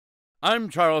I'm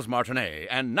Charles Martinet,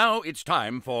 and now it's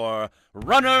time for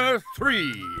Runner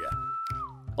 3.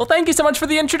 Well, thank you so much for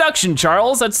the introduction,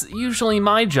 Charles. That's usually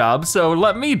my job, so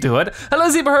let me do it. Hello,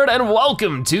 Zebraherd, and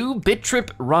welcome to Bit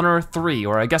Trip Runner 3,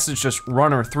 or I guess it's just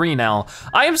Runner 3 now.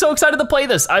 I am so excited to play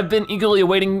this. I've been eagerly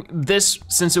awaiting this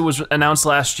since it was announced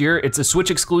last year. It's a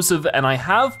Switch exclusive, and I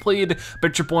have played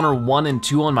Bit Trip Runner 1 and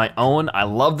 2 on my own. I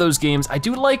love those games. I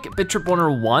do like Bit Trip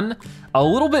Runner 1 a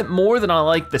little bit more than I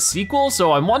like the sequel,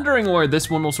 so I'm wondering where this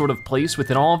one will sort of place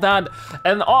within all of that.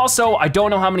 And also, I don't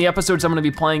know how many episodes I'm gonna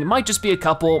be playing. It might just be a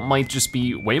couple, might just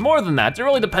be way more than that. It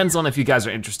really depends on if you guys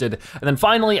are interested. And then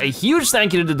finally, a huge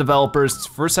thank you to the developers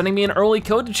for sending me an early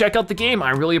code to check out the game.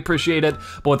 I really appreciate it.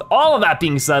 But with all of that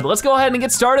being said, let's go ahead and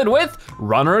get started with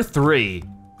Runner 3.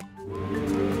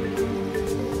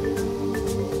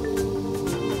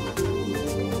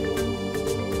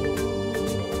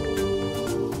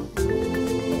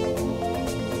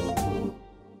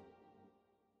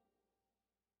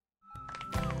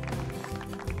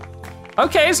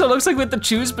 Okay, so it looks like we have to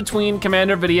choose between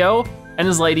CommanderVideo and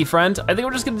his lady friend. I think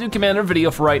we're just gonna do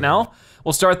CommanderVideo for right now.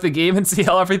 We'll start the game and see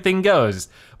how everything goes.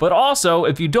 But also,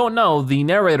 if you don't know, the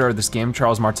narrator of this game,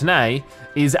 Charles Martinet,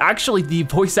 is actually the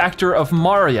voice actor of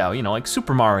Mario, you know, like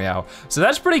Super Mario. So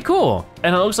that's pretty cool.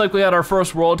 And it looks like we had our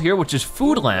first world here, which is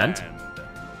Foodland.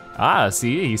 Ah,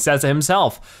 see, he says it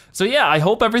himself. So yeah, I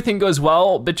hope everything goes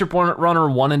well. Bit Trip Runner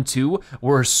 1 and 2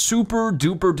 were super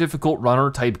duper difficult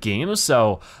runner type games,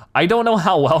 so I don't know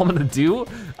how well I'm gonna do.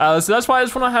 So that's why I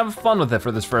just wanna have fun with it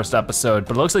for this first episode.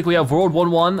 But it looks like we have World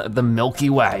 1-1, the Milky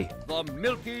Way. The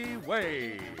Milky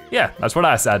Way. Yeah, that's what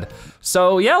I said.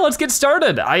 So yeah, let's get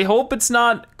started. I hope it's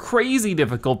not crazy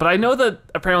difficult, but I know that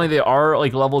apparently there are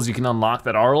like levels you can unlock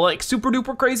that are like super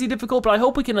duper crazy difficult, but I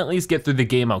hope we can at least get through the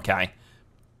game okay.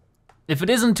 If it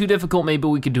isn't too difficult, maybe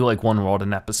we could do like one world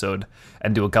an episode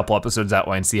and do a couple episodes that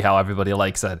way and see how everybody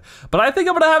likes it. But I think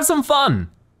I'm gonna have some fun.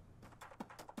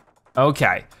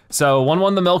 Okay, so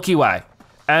 1-1 the Milky Way.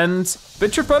 And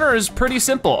Bit Trip Runner is pretty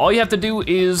simple. All you have to do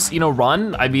is, you know,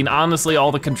 run. I mean, honestly,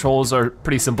 all the controls are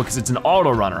pretty simple because it's an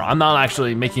auto runner. I'm not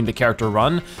actually making the character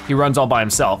run. He runs all by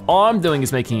himself. All I'm doing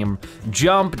is making him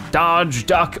jump, dodge,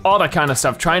 duck, all that kind of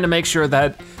stuff, trying to make sure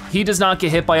that he does not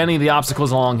get hit by any of the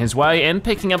obstacles along his way and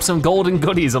picking up some golden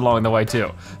goodies along the way too.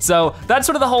 So that's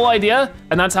sort of the whole idea,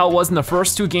 and that's how it was in the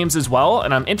first two games as well,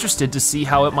 and I'm interested to see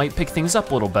how it might pick things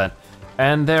up a little bit.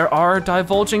 And there are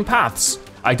divulging paths.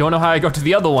 I don't know how I go to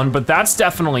the other one, but that's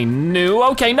definitely new.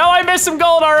 Okay, no, I missed some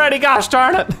gold already, gosh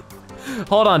darn it.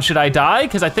 Hold on, should I die?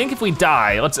 Because I think if we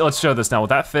die, let's show this now. Was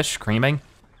that fish screaming?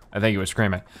 I think it was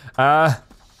screaming.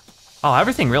 Oh,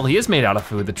 everything really is made out of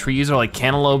food. The trees are like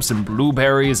cantaloupes and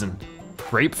blueberries and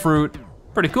grapefruit.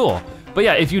 Pretty cool. But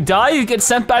yeah, if you die, you get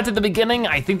sent back to the beginning.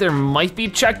 I think there might be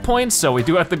checkpoints, so we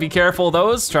do have to be careful of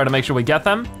those, try to make sure we get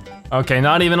them. Okay,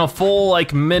 not even a full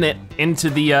like minute into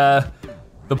the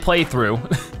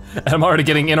playthrough, and I'm already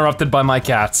getting interrupted by my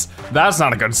cats. That's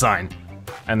not a good sign.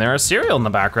 And there's cereal in the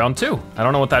background too. I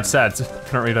don't know what that said, so I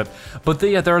couldn't read it. But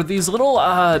there are these little,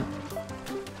 what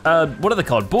are they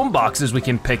called? Boom boxes we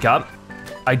can pick up.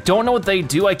 I don't know what they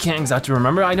do, I can't exactly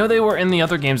remember. I know they were in the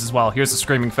other games as well. Here's the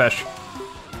screaming fish.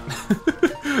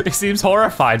 He seems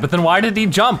horrified, but then why did he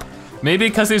jump? Maybe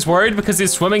because he's worried because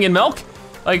he's swimming in milk?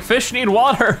 Like fish need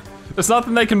water. There's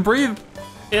nothing they can breathe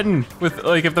in with,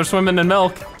 like if they're swimming in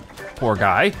milk. Poor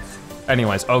guy.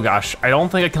 Anyways, oh gosh, I don't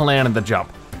think I can land in the jump.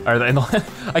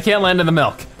 I can't land in the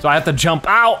milk, so I have to jump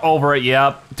out over it,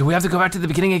 yep. Do we have to go back to the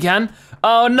beginning again?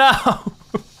 Oh no!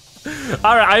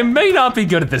 All right, I may not be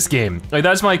good at this game. Like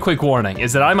that's my quick warning,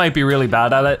 is that I might be really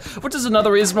bad at it, which is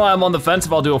another reason why I'm on the fence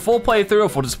if I'll do a full playthrough,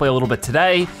 if we'll just play a little bit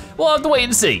today. We'll have to wait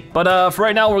and see. But for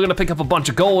right now, we're gonna pick up a bunch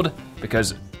of gold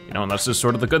because, you know, that's just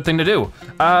sort of the good thing to do.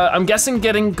 I'm guessing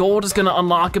getting gold is gonna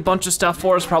unlock a bunch of stuff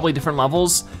for us, probably different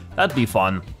levels. That'd be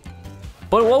fun.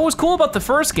 But what was cool about the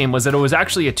first game was that it was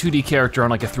actually a 2D character on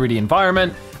like a 3D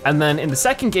environment, and then in the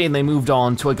second game, they moved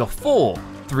on to like a full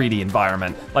 3D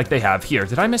environment like they have here.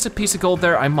 Did I miss a piece of gold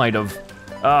there? I might have.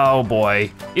 Oh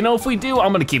boy. You know, if we do,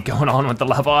 I'm gonna keep going on with the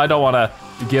level. I don't wanna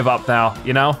give up now,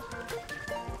 you know?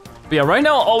 But yeah, right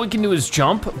now all we can do is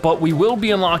jump, but we will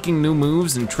be unlocking new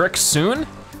moves and tricks soon.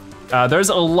 There's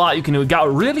a lot you can do. It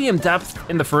got really in depth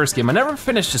in the first game. I never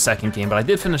finished the second game, but I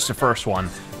did finish the first one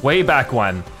way back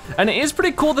when. And it is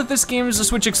pretty cool that this game is a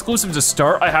Switch exclusive to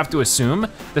start, I have to assume.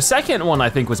 The second one I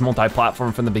think was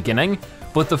multi-platform from the beginning,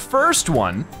 but the first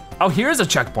one, oh, here's a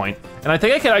checkpoint. And I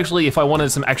think I could actually, if I wanted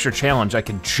some extra challenge, I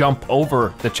could jump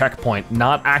over the checkpoint,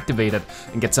 not activate it,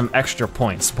 and get some extra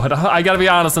points. But I gotta be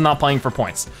honest, I'm not playing for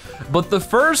points. But the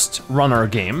first Runner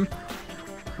game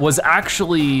was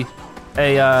actually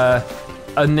a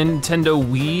a Nintendo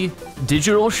Wii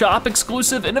digital shop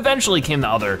exclusive, and eventually came to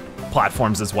other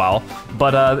platforms as well.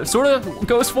 But it sort of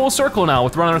goes full circle now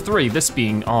with Runner 3, this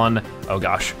being on, oh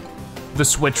gosh, the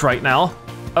Switch right now.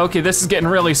 Okay, this is getting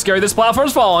really scary. This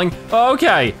platform's falling.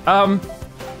 Okay,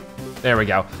 there we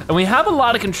go. And we have a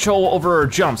lot of control over our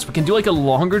jumps. We can do like a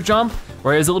longer jump,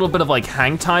 where there's a little bit of like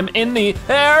hang time in the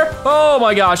air. Oh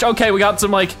my gosh, okay, we got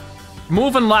some like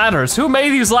moving ladders. Who made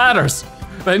these ladders?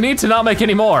 They need to not make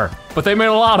any more, but they made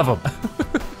a lot of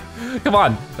them. Come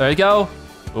on, there you go.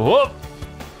 Whoop.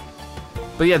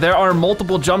 But yeah, there are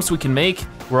multiple jumps we can make.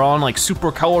 We're on like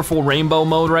super colorful rainbow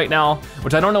mode right now,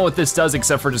 which I don't know what this does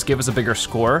except for just give us a bigger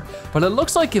score. But it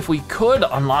looks like if we could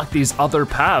unlock these other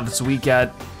paths, we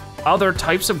get other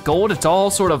types of gold. It's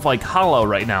all sort of like hollow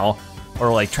right now,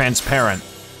 or like transparent.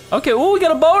 Okay, well, we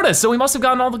got a bonus, so we must have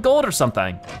gotten all the gold or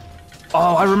something.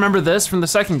 Oh, I remember this from the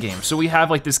second game. So we have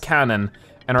like this cannon,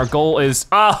 and our goal is,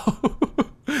 oh,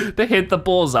 to hit the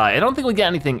bullseye. I don't think we get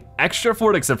anything extra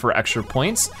for it except for extra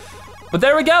points. But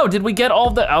there we go, did we get all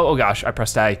the, oh gosh, I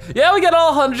pressed A. Yeah, we got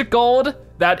all 100 gold.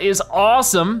 That is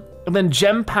awesome. And then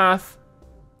gem path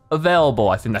available.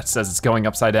 I think that says it's going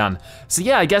upside down. So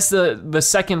yeah, I guess the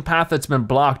second path that's been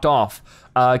blocked off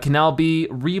can now be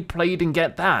replayed and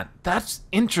get that. That's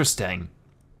interesting.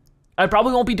 I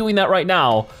probably won't be doing that right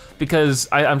now because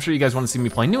I'm sure you guys want to see me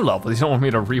play new levels. You don't want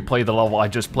me to replay the level I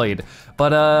just played.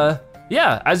 But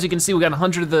yeah, as you can see, we got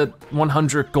 100 of the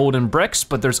 100 golden bricks,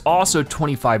 but there's also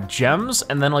 25 gems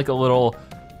and then like a little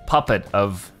puppet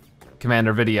of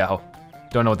CommanderVideo.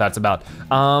 Don't know what that's about.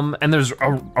 And there's a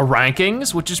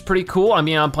rankings, which is pretty cool. I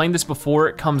mean, I'm playing this before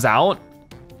it comes out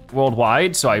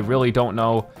worldwide, so I really don't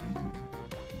know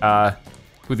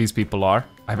who these people are.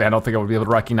 I mean, I don't think I would be able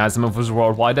to recognize them if it was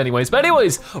worldwide anyways. But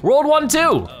anyways, World 1,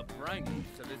 2.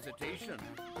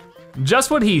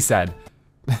 Just what he said.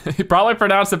 He probably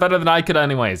pronounced it better than I could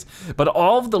anyways. But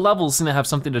all of the levels seem to have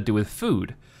something to do with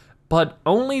food. But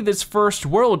only this first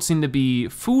world seemed to be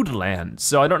Foodland.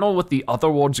 So I don't know what the other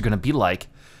worlds are gonna be like,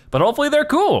 but hopefully they're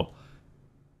cool.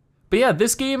 But yeah,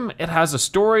 this game, it has a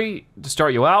story to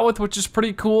start you out with, which is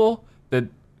pretty cool. That,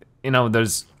 you know,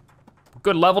 there's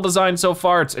good level design so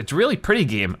far. It's really pretty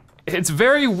game. It's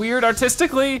very weird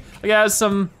artistically. Like, it has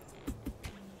some,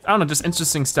 I don't know, just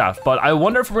interesting stuff. But I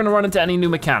wonder if we're gonna run into any new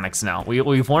mechanics now.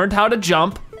 We've learned how to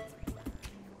jump.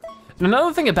 And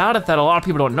another thing about it that a lot of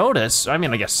people don't notice, I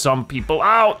mean, I guess some people,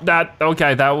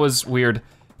 okay, that was weird.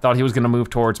 Thought he was gonna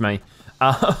move towards me.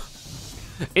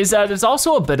 Is that it's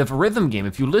also a bit of a rhythm game.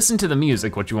 If you listen to the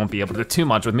music, which you won't be able to do too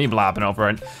much with me blabbing over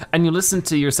it, and you listen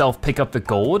to yourself pick up the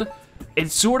gold,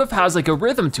 it sort of has like a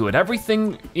rhythm to it.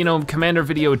 Everything, you know,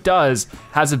 CommanderVideo does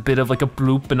has a bit of like a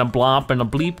bloop and a blop and a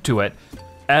bleep to it.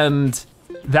 And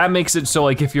that makes it so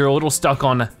like if you're a little stuck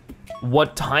on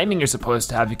what timing you're supposed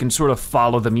to have, you can sort of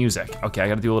follow the music. Okay, I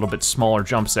gotta do a little bit smaller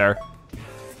jumps there.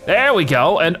 There we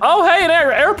go, and oh hey, an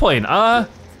airplane.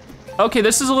 Okay,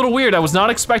 this is a little weird. I was not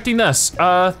expecting this.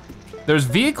 There's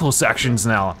vehicle sections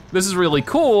now. This is really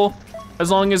cool,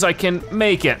 as long as I can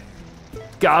make it.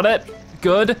 Got it,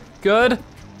 good, good.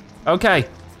 Okay,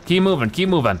 keep moving, keep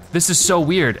moving. This is so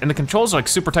weird, and the controls are like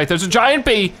super tight. There's a giant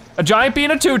bee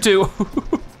and a tutu.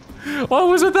 What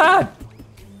was with that?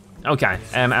 Okay,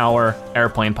 and our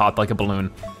airplane popped like a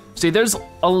balloon. See, there's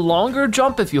a longer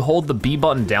jump if you hold the B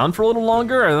button down for a little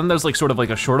longer, and then there's like sort of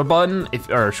like a shorter button,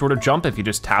 or a shorter jump if you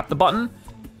just tap the button.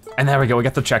 And there we go, we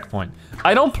got the checkpoint.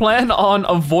 I don't plan on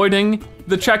avoiding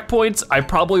the checkpoints. I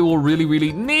probably will really,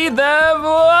 really need them.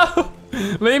 Whoa!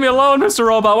 Leave me alone, Mr.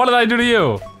 Robot, what did I do to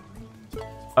you?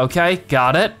 Okay,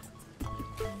 got it.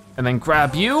 And then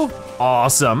grab you,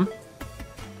 awesome.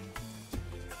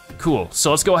 Cool, so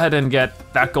let's go ahead and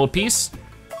get that gold piece,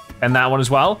 and that one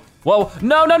as well. Whoa,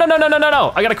 no, no, no, no, no, no, no,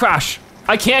 no, I gotta crash.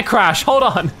 I can't crash, hold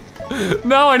on.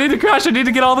 No, I need to crash, I need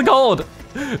to get all the gold.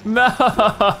 No,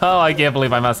 I can't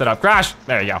believe I messed it up. Crash,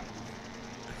 there you go.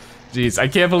 Jeez, I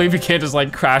can't believe you can't just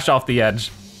like crash off the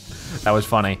edge. That was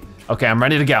funny. Okay, I'm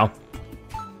ready to go.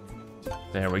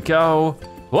 There we go.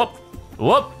 Whoop,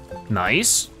 whoop,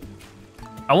 nice.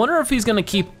 I wonder if he's gonna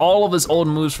keep all of his old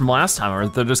moves from last time, or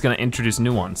if they're just gonna introduce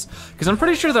new ones. Because I'm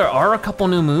pretty sure there are a couple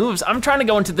new moves. I'm trying to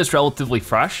go into this relatively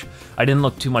fresh. I didn't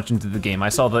look too much into the game. I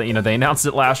saw that, you know, they announced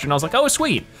it last year and I was like, oh,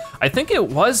 sweet. I think it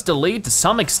was delayed to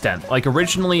some extent. Like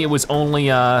originally it was only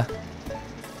gonna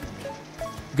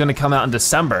come out in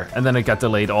December, and then it got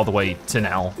delayed all the way to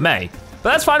now, May.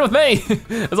 But that's fine with me,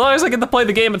 as long as I get to play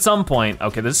the game at some point.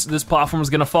 Okay, this platform's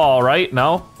gonna fall, right?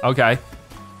 No? Okay.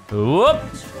 Whoop.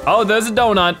 Oh, there's a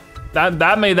donut.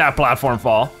 That made that platform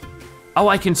fall. Oh,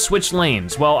 I can switch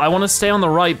lanes. Well, I wanna stay on the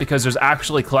right because there's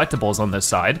actually collectibles on this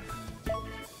side.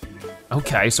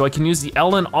 Okay, so I can use the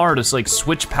L and R to like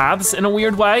switch paths in a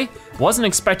weird way. Wasn't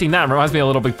expecting that, reminds me of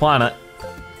Little Big Planet.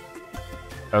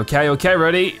 Okay, okay,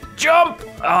 ready, jump!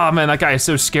 Oh man, that guy is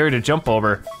so scary to jump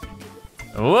over.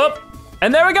 Whoop,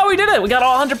 and there we go, we did it. We got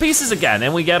all 100 pieces again,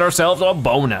 and we get ourselves a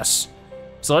bonus.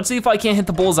 So let's see if I can't hit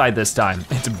the bullseye this time.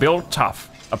 It's built tough,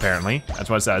 apparently, that's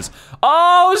what it says.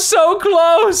 Oh, so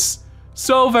close!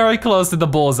 So very close to the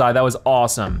bullseye, that was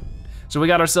awesome. So we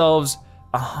got ourselves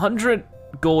 100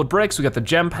 gold bricks, we got the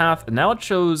gem path, and now it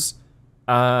shows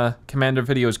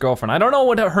CommanderVideo's girlfriend. I don't know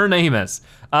what her name is.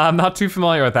 I'm not too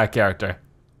familiar with that character.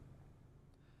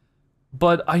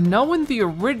 But I know in the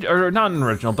original, or not in the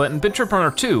original, but in Bit Trip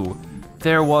Runner2,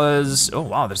 there was, oh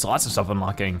wow, there's lots of stuff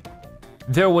unlocking.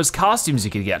 There was costumes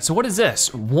you could get. So what is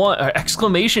this?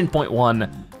 Exclamation point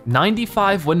 1,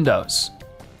 95 windows.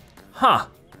 Huh.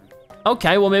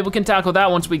 Okay, well maybe we can tackle that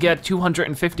once we get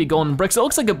 250 golden bricks. It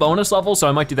looks like a bonus level, so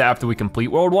I might do that after we complete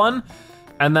World 1.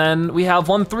 And then we have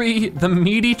 1-3, the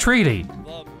meaty treaty.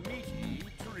 The meaty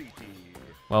treaty.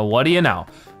 Well, what do you know?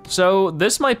 So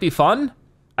this might be fun.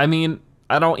 I mean,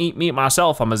 I don't eat meat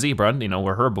myself, I'm a zebra, you know,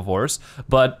 we're herbivores,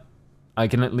 but I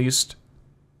can at least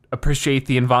appreciate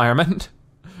the environment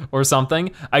or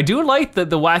something. I do like the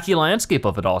wacky landscape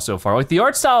of it all so far. Like the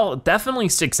art style definitely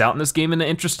sticks out in this game in an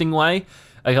interesting way.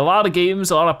 Like a lot of games,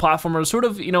 a lot of platformers sort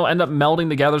of, you know, end up melding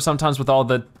together sometimes with all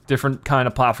the different kind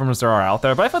of platformers there are out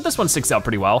there, but I thought this one sticks out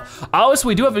pretty well. Also,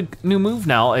 we do have a new move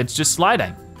now, it's just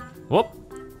sliding. Whoop.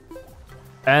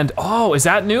 And, oh, is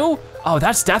that new? Oh,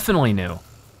 that's definitely new.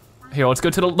 Here, let's go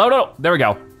to the, no, there we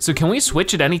go. So can we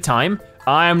switch at any time?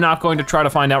 I'm not going to try to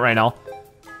find out right now.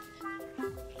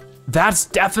 That's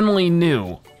definitely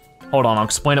new. Hold on, I'll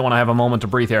explain it when I have a moment to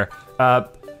breathe here.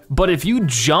 But if you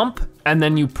jump and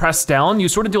then you press down, you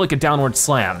sort of do like a downward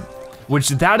slam, which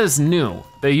that is new.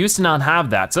 They used to not have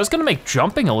that. So it's gonna make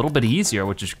jumping a little bit easier,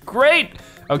 which is great.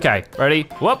 Okay, ready,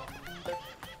 whoop.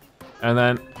 And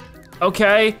then,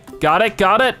 okay, got it,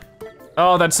 got it.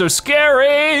 Oh, that's so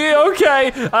scary, okay.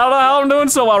 I don't know how I'm doing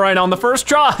so well right now on the first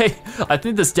try. I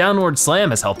think this downward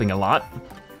slam is helping a lot.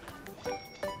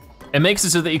 It makes it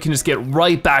so that you can just get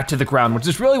right back to the ground, which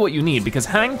is really what you need because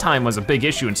hang time was a big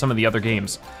issue in some of the other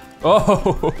games.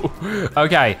 Oh,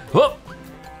 okay, whoop.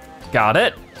 Got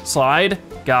it, slide,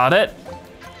 got it.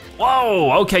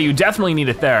 Whoa, okay, you definitely need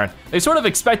it there. They sort of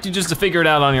expect you just to figure it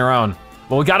out on your own.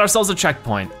 Well, we got ourselves a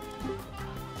checkpoint.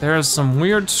 There's some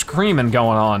weird screaming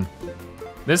going on.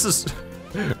 This is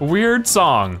a weird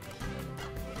song.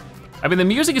 I mean, the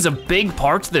music is a big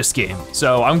part to this game,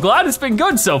 so I'm glad it's been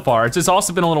good so far. It's just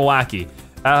also been a little wacky.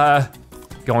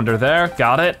 Go under there,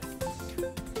 got it.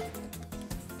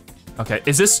 Okay,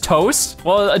 is this toast?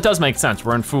 Well, it does make sense,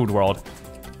 we're in food world.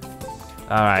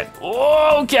 All right,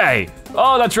 okay.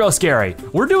 Oh, that's real scary.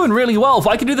 We're doing really well. If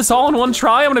I can do this all in one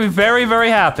try, I'm gonna be very,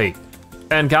 very happy.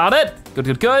 And got it, good,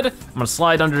 good, good. I'm gonna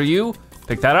slide under you,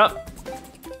 pick that up.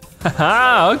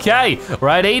 Haha, okay, we're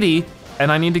at 80,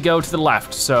 and I need to go to the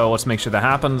left, so let's make sure that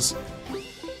happens.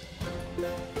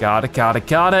 Got it, got it,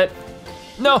 got it.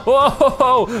 No,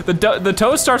 whoa, the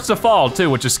toe starts to fall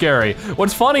too, which is scary.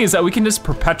 What's funny is that we can just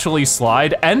perpetually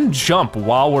slide and jump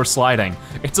while we're sliding.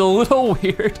 It's a little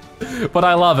weird, but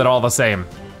I love it all the same.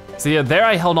 See, there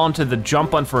I held on to the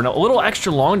jump button for a little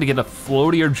extra long to get a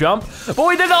floatier jump, but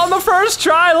we did it on the first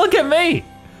try, look at me.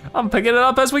 I'm picking it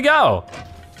up as we go.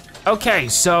 Okay,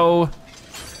 so,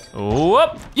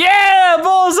 whoop, yeah,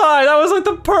 bullseye, that was like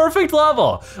the perfect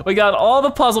level. We got all the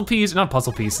puzzle pieces, not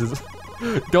puzzle pieces,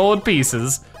 gold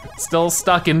pieces, still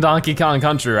stuck in Donkey Kong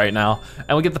Country right now,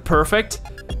 and we get the perfect.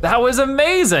 That was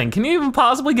amazing. Can you even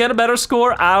possibly get a better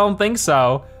score? I don't think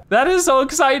so. That is so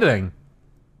exciting.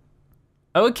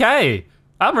 Okay,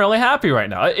 I'm really happy right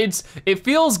now. It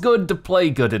feels good to play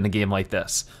good in a game like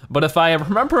this, but if I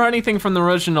remember anything from the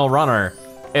original Runner,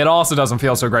 it also doesn't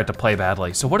feel so great to play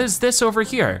badly. So what is this over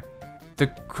here? The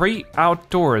Great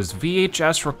Outdoors,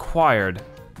 VHS required.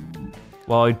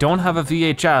 Well, I don't have a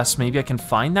VHS. Maybe I can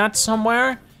find that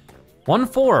somewhere?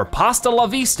 1-4, Pasta La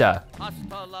Vista.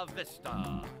 Pasta la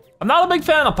vista. I'm not a big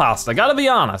fan of pasta, gotta be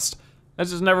honest.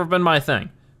 That's just never been my thing.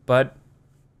 But,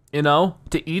 you know,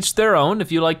 to each their own. If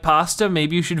you like pasta,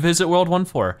 maybe you should visit World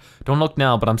 1-4. Don't look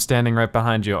now, but I'm standing right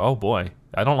behind you. Oh boy,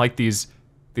 I don't like these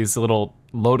little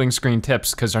loading screen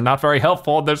tips because they're not very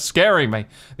helpful, they're scaring me.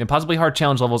 The impossibly hard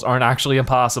challenge levels aren't actually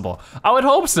impossible. I would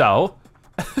hope so.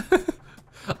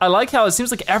 I like how it seems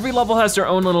like every level has their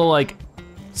own little like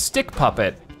stick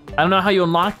puppet. I don't know how you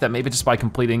unlock that, maybe just by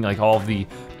completing like all of the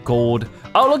gold.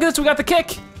 Oh, look at this, we got the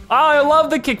kick. Oh, I love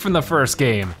the kick from the first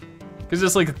game. It's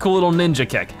just like a cool little ninja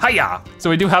kick, hiya. So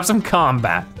we do have some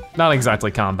combat. not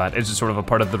exactly combat, it's just sort of a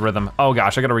part of the rhythm. Oh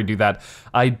gosh, I gotta redo that.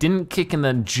 I didn't kick and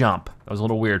then jump. That was a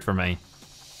little weird for me.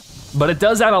 But it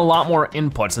does add a lot more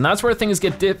inputs, and that's where things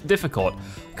get difficult.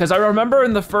 Because I remember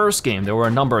in the first game, there were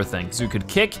a number of things. You could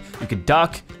kick, you could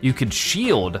duck, you could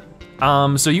shield.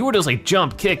 So you would just like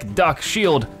jump, kick, duck,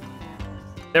 shield.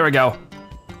 There we go.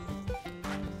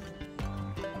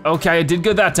 Okay, I did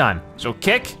good that time. So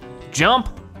kick, jump,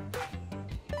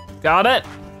 got it.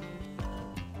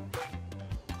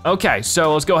 Okay,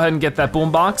 so let's go ahead and get that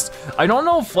boombox. I don't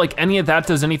know if like any of that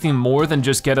does anything more than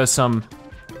just get us some,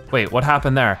 wait, what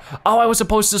happened there? Oh, I was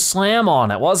supposed to slam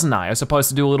on it, wasn't I? I was supposed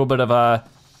to do a little bit of a,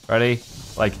 ready?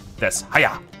 Like this,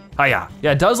 hiya, hiya.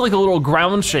 Yeah, it does like a little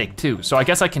ground shake too. So I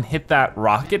guess I can hit that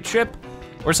rocket ship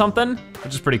or something,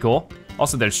 which is pretty cool.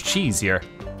 Also, there's cheese here.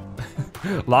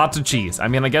 Lots of cheese. I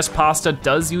mean, I guess pasta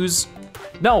does use,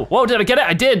 no, whoa, did I get it?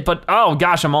 I did, but oh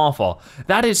gosh, I'm awful.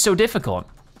 That is so difficult.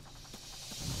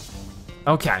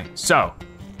 Okay, so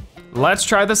let's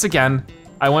try this again.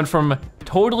 I went from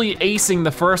totally acing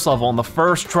the first level on the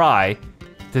first try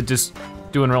to just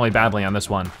doing really badly on this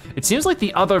one. It seems like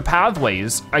the other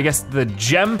pathways, I guess the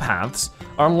gem paths,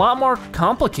 are a lot more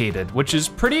complicated, which is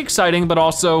pretty exciting, but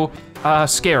also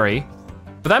scary.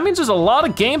 But that means there's a lot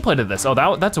of gameplay to this.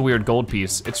 Oh, that's a weird gold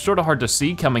piece. It's sort of hard to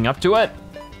see coming up to it.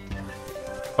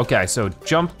 Okay, so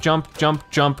jump, jump, jump,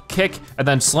 jump, kick, and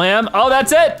then slam. Oh,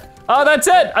 that's it. Oh, that's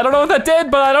it. I don't know what that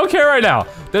did, but I don't care right now.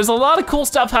 There's a lot of cool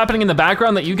stuff happening in the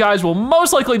background that you guys will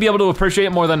most likely be able to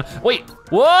appreciate more than, wait,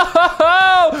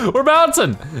 whoa, we're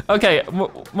bouncing. Okay,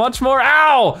 much more,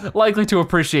 ow, likely to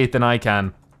appreciate than I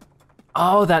can.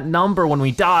 Oh, that number when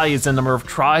we die is the number of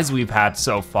tries we've had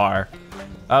so far.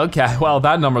 Okay, well,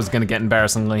 that number's gonna get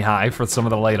embarrassingly high for some of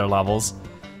the later levels.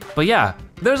 But yeah,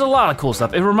 there's a lot of cool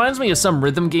stuff. It reminds me of some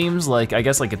rhythm games like, I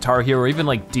guess like Guitar Hero or even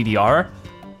like DDR,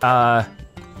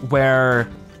 where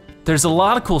there's a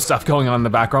lot of cool stuff going on in the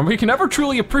background, but you can never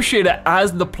truly appreciate it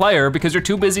as the player because you're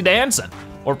too busy dancing,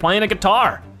 or playing a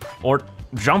guitar, or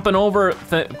jumping over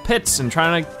pits and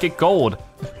trying to get gold.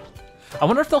 I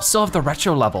wonder if they'll still have the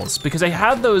retro levels, because they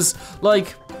had those,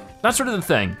 like, that's sort of the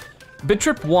thing. Bit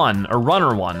Trip 1, or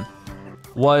Runner 1,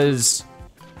 was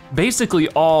basically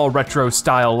all retro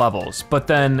style levels, but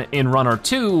then in Runner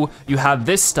 2, you had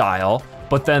this style,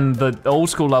 but then the old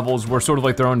school levels were sort of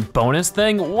like their own bonus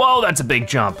thing. Whoa, that's a big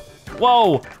jump.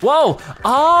 Whoa, whoa,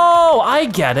 oh, I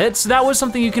get it. So that was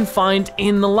something you can find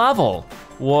in the level.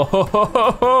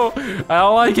 Whoa, I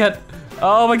don't like it.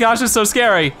 Oh my gosh, it's so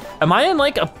scary. Am I in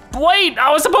like a, wait,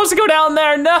 I was supposed to go down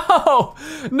there, no.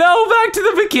 No, back to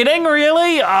the beginning,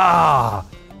 really? Ah,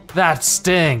 that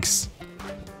stinks.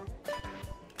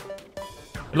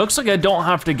 It looks like I don't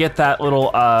have to get that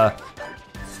little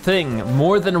thing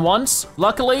more than once,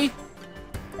 luckily.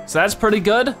 So that's pretty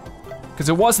good, because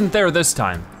it wasn't there this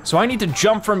time. So I need to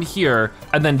jump from here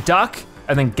and then duck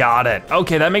and then got it.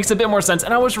 Okay, that makes a bit more sense.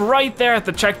 And I was right there at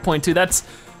the checkpoint too. That's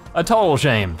a total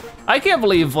shame. I can't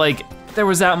believe like there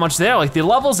was that much there. Like the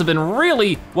levels have been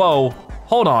really, whoa,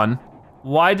 hold on.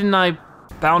 Why didn't I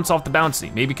bounce off the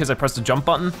bouncy? Maybe because I pressed the jump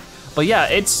button? But yeah,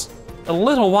 it's a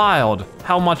little wild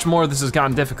how much more this has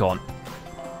gotten difficult.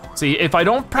 See, if I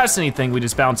don't press anything, we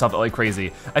just bounce off it like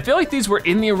crazy. I feel like these were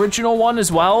in the original one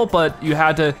as well, but you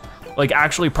had to like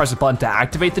actually press a button to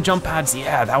activate the jump pads.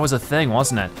 Yeah, that was a thing,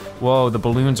 wasn't it? Whoa, the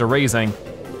balloons are raising.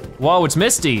 Whoa, it's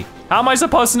misty. How am I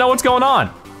supposed to know what's going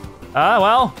on?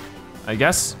 Well, I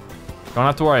guess don't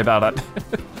have to worry about it.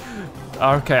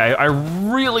 Okay, I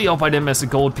really hope I didn't miss a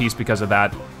gold piece because of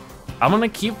that. I'm gonna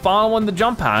keep following the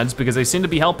jump pads because they seem to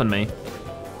be helping me.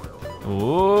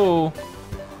 Ooh.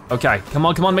 Okay, come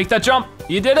on, make that jump.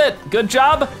 You did it, good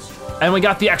job. And we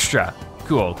got the extra,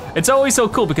 cool. It's always so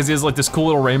cool because he has like this cool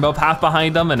little rainbow path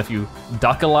behind him, and if you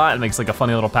duck a lot, it makes like a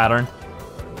funny little pattern.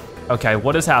 Okay,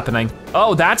 what is happening?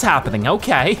 Oh, that's happening,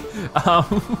 okay.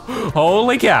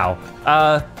 Holy cow.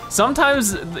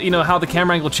 Sometimes, you know, how the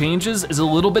camera angle changes is a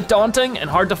little bit daunting and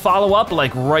hard to follow up,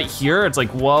 like right here, it's like,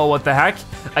 whoa, what the heck?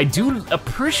 I do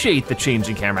appreciate the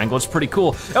changing camera angle, it's pretty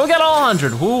cool. And we got all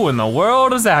 100, who in the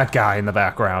world is that guy in the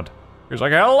background? He's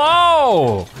like,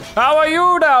 hello, how are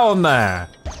you down there?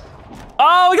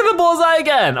 Oh, look at the bullseye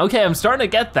again. Okay, I'm starting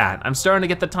to get that. I'm starting to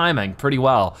get the timing pretty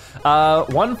well.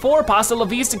 1-4, Pasta La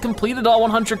Vista completed all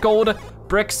 100 gold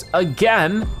bricks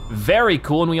again. Very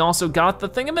cool, and we also got the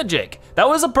thingamajig. That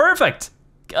was a perfect,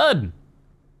 good.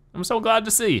 I'm so glad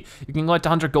to see. You can collect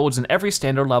 100 golds in every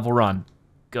standard level run.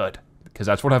 Good, because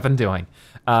that's what I've been doing.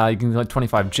 You can collect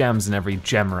 25 gems in every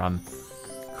gem run.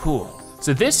 Cool,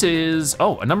 so this is,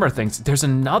 oh, a number of things. There's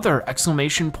another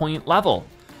exclamation point level.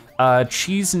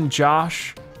 Cheese and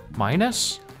Josh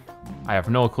minus? I have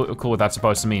no clue what that's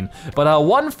supposed to mean. But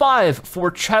 1-5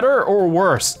 for cheddar or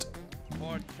worst.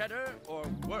 For cheddar or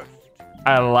worst?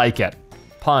 I like it.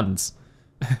 Puns.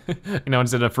 You know,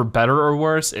 instead of for better or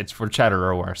worse, it's for cheddar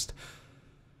or worst.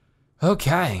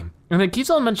 Okay, and it keeps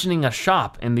on mentioning a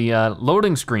shop in the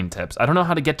loading screen tips. I don't know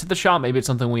how to get to the shop. Maybe it's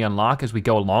something we unlock as we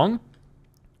go along,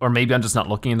 or maybe I'm just not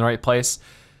looking in the right place.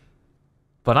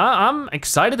 But I'm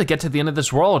excited to get to the end of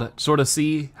this world, sort of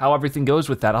see how everything goes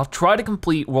with that. I'll try to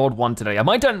complete World 1 today. I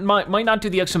might not do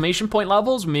the exclamation point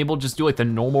levels, maybe we'll just do like the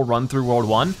normal run through World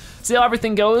 1. See how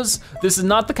everything goes. This is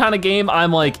not the kind of game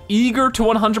I'm like eager to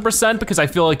 100% because I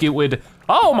feel like it would,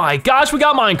 oh my gosh, we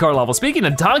got minecart level. Speaking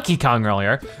of Donkey Kong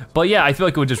earlier, but yeah, I feel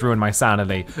like it would just ruin my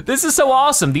sanity. This is so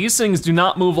awesome. These things do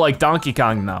not move like Donkey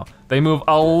Kong now. They move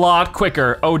a lot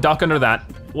quicker. Oh, duck under that.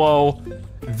 Whoa,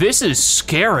 this is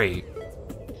scary.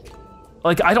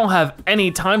 Like, I don't have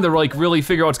any time to like really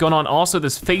figure out what's going on. Also,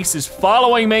 this face is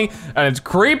following me and it's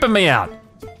creeping me out.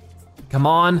 Come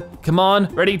on,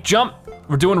 ready, jump.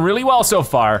 We're doing really well so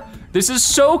far. This is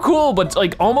so cool, but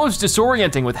like almost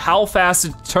disorienting with how fast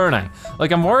it's turning.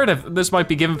 Like, I'm worried if this might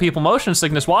be giving people motion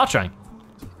sickness watching.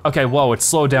 Okay, whoa, it's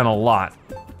slowed down a lot.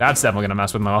 That's definitely gonna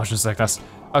mess with my motion sickness.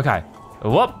 Okay,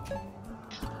 whoop.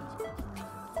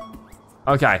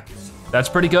 Okay, that's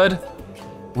pretty good.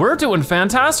 We're doing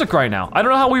fantastic right now. I don't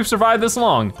know how we've survived this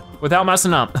long without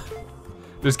messing up.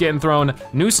 Just getting thrown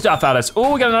new stuff at us.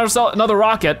 Oh, we got another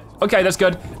rocket. Okay, that's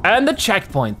good. And the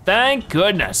checkpoint, thank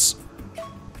goodness.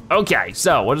 Okay,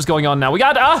 so what is going on now? We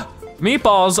got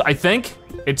meatballs, I think.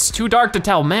 It's too dark to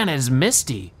tell. Man, it is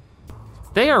misty.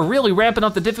 They are really ramping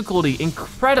up the difficulty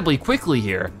incredibly quickly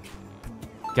here.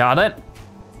 Got it.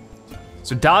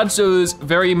 So dodge those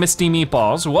very misty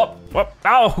meatballs. Whoop, whoop,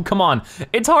 oh, come on.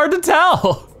 It's hard to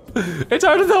tell. It's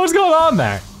hard to tell what's going on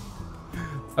there.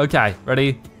 Okay,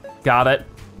 ready? Got it.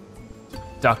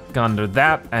 Duck under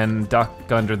that and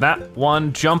duck under that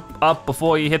one. Jump up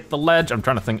before you hit the ledge. I'm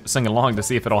trying to sing along to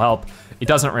see if it'll help. It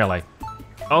doesn't really.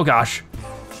 Oh gosh.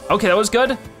 Okay, that was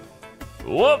good.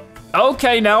 Whoop.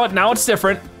 Okay, now it's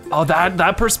different. Oh,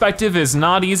 that perspective is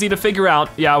not easy to figure out.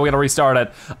 Yeah, we gotta restart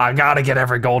it. I gotta get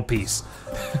every gold piece.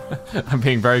 I'm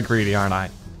being very greedy, aren't I?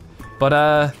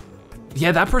 But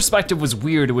yeah, that perspective was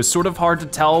weird. It was sort of hard to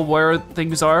tell where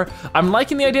things are. I'm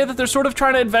liking the idea that they're sort of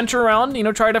trying to adventure around, you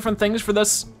know, try different things for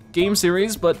this game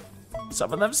series, but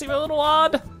some of them seem a little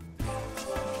odd.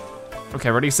 Okay,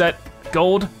 ready, set,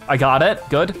 gold. I got it,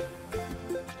 good.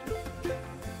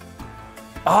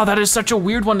 Oh, that is such a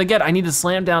weird one to get. I need to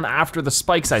slam down after the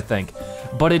spikes, I think.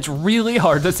 But it's really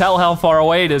hard to tell how far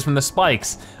away it is from the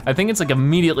spikes. I think it's like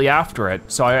immediately after it.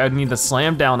 So I need to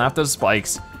slam down after the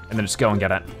spikes and then just go and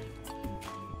get it.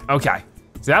 Okay,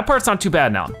 so that part's not too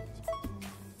bad now.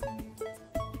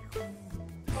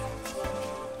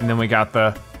 And then we got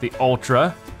the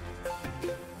ultra.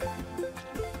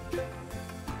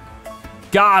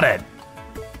 Got it.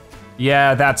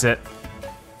 Yeah, that's it.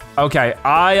 Okay,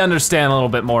 I understand a little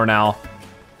bit more now.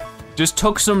 Just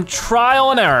took some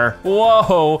trial and error.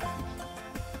 Whoa.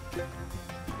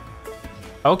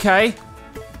 Okay.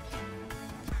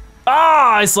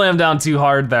 Ah, I slammed down too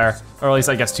hard there. Or at least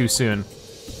I guess too soon.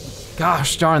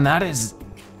 Gosh darn, that is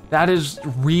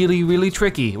really, really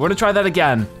tricky. We're gonna try that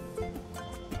again.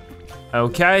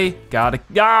 Okay, got it.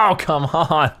 Oh, come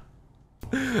on.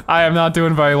 I am not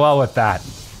doing very well with that.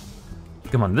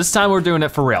 Come on, this time we're doing it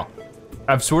for real.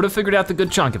 I've sort of figured out the good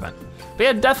chunk of it. But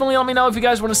yeah, definitely let me know if you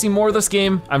guys wanna see more of this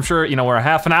game. I'm sure, you know, we're a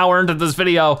half an hour into this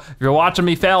video. If you're watching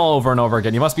me fail over and over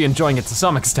again, you must be enjoying it to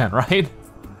some extent, right?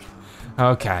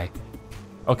 Okay.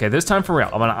 Okay, this time for real.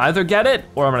 I'm gonna either get it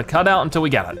or I'm gonna cut out until we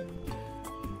get it.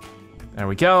 There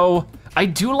we go. I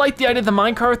do like the idea of the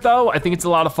minecart though. I think it's a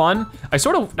lot of fun. I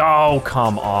sort of, oh,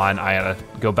 come on. I had to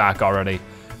go back already.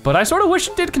 But I sort of wish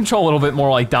it did control a little bit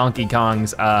more like Donkey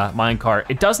Kong's minecart.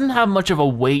 It doesn't have much of a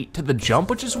weight to the jump,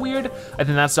 which is weird. I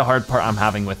think that's the hard part I'm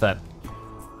having with it.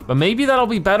 But maybe that'll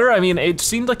be better. I mean, it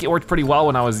seemed like it worked pretty well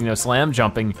when I was, you know, slam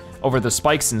jumping over the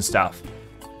spikes and stuff.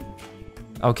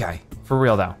 Okay, for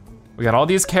real though. We got all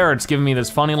these carrots giving me this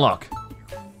funny look.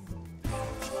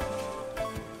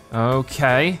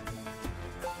 Okay.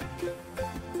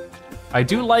 I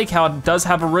do like how it does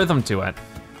have a rhythm to it.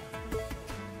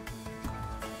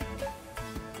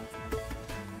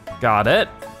 Got it.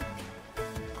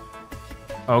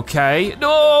 Okay,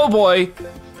 oh boy.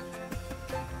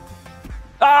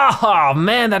 Oh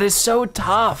man, that is so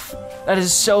tough. That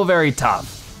is so very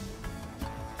tough.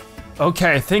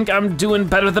 Okay, I think I'm doing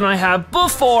better than I have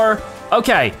before.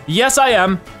 Okay, yes I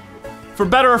am. For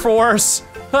better or for worse.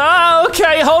 Ah,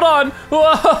 okay, hold on.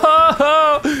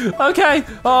 Whoa, okay,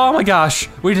 oh my gosh.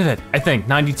 We did it, I think,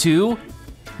 92,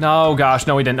 No, gosh,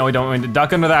 no we didn't, no we don't. We didn't.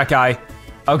 Duck under that guy.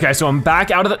 Okay, so I'm back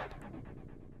out of the...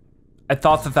 I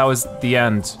thought that was the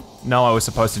end. No, I was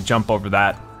supposed to jump over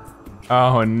that.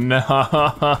 Oh no.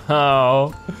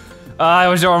 I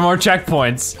wish there were more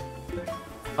checkpoints.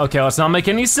 Okay, let's not make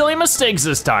any silly mistakes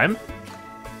this time.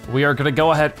 We are gonna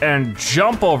go ahead and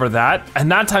jump over that.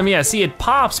 And that time, yeah, see it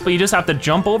pops, but you just have to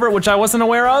jump over it, which I wasn't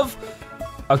aware of.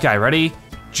 Okay, ready?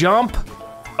 Jump.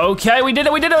 Okay, we did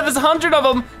it, there's 100 of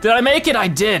them. Did I make it? I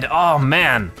did, oh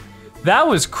man. That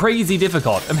was crazy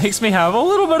difficult. It makes me have a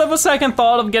little bit of a second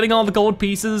thought of getting all the gold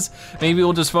pieces. Maybe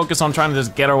we'll just focus on trying to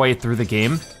just get our way through the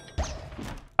game.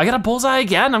 I got a bullseye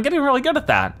again, I'm getting really good at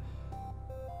that.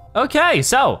 Okay,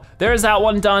 so there's that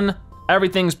one done.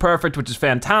 Everything's perfect, which is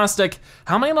fantastic.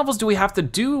 How many levels do we have to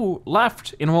do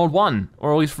left in World 1?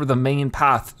 Or at least for the main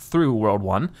path through World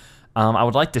 1. I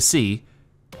would like to see.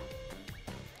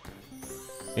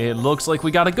 It looks like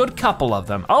we got a good couple of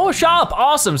them. Oh, a shop,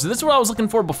 awesome. So this is what I was looking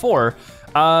for before.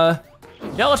 Yeah,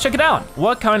 let's check it out.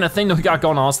 What kind of thing do we got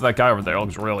going on? Also, that guy over there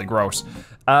looks really gross.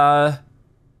 And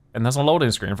that's a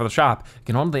loading screen for the shop. You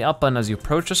can hold the up button as you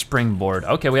approach a springboard.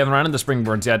 Okay, we haven't ran into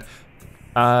springboards yet.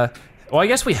 Well, I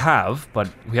guess we have, but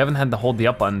we haven't had to hold the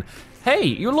up button. Hey,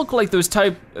 you look like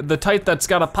the type that's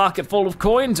got a pocket full of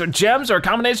coins or gems or a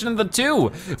combination of the two,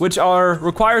 which are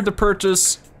required to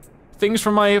purchase things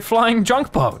from my flying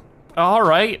junk boat. All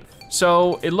right,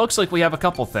 so it looks like we have a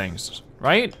couple things,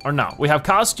 right? Or no, we have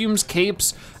costumes,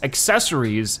 capes,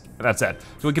 accessories, and that's it.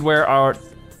 So we could wear our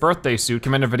birthday suit,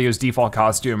 CommanderVideo's default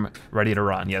costume, ready to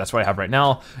run. Yeah, that's what I have right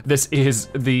now. This is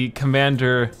the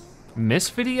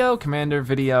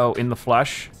CommanderVideo in the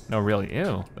flesh. No, really,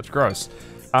 ew, that's gross.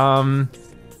 And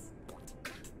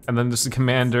then this is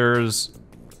Commander's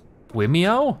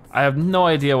Wimeo? I have no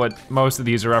idea what most of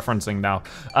these are referencing now.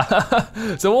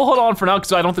 So we'll hold on for now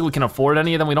because I don't think we can afford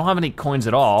any of them. We don't have any coins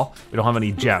at all. We don't have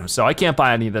any gems, so I can't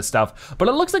buy any of this stuff. But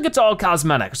it looks like it's all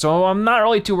cosmetic, so I'm not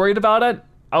really too worried about it.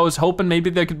 I was hoping maybe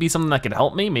there could be something that could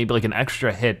help me, maybe like an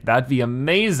extra hit. That'd be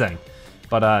amazing,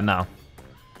 but no.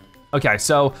 Okay,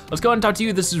 so let's go ahead and talk to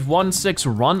you. This is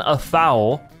 1-6 Run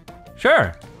Afoul.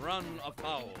 Sure. Run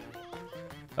afoul.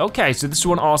 Okay, so this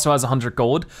one also has 100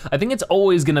 gold. I think it's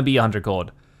always gonna be 100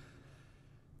 gold.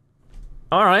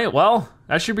 All right, well,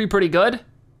 that should be pretty good.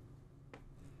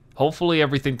 Hopefully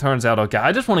everything turns out okay.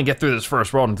 I just wanna get through this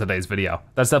first world in today's video.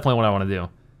 That's definitely what I wanna do.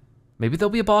 Maybe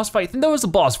there'll be a boss fight. I think there was a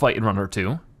boss fight in Runner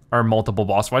 2, or multiple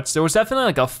boss fights. There was definitely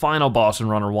like a final boss in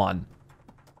Runner 1.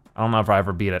 I don't know if I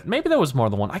ever beat it. Maybe there was more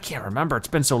than one, I can't remember, it's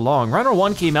been so long. Runner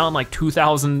 1 came out in like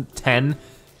 2010.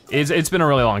 It's been a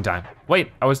really long time.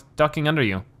 Wait, I was ducking under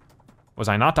you. Was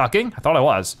I not ducking? I thought I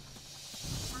was.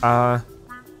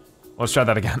 Let's try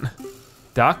that again.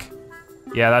 Duck?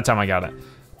 Yeah, that time I got it.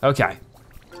 Okay.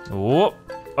 Whoop.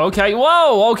 Okay,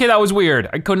 whoa, okay, that was weird.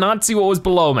 I could not see what was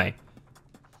below me.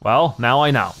 Well, now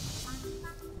I know.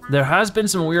 There has been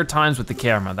some weird times with the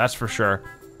camera, that's for sure.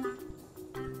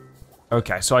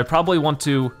 Okay, so I probably want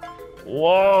to,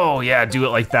 whoa, yeah, do it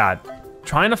like that.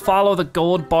 Trying to follow the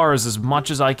gold bars as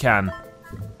much as I can.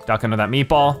 Duck under that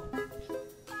meatball.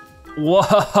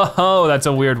 Whoa, that's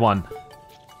a weird one.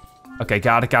 Okay,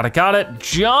 got it.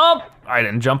 Jump! I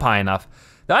didn't jump high enough.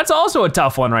 That's also a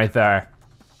tough one right there.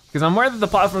 Because I'm worried that the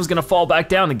platform's gonna fall back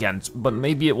down again, but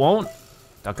maybe it won't.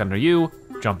 Duck under you,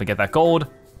 jump and get that gold.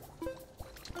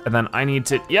 And then I need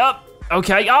to, yep,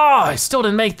 okay, oh, I still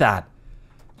didn't make that.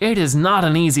 It is not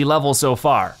an easy level so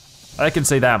far. I can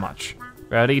say that much.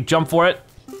 Ready, jump for it.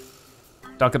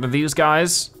 Duck under these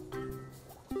guys.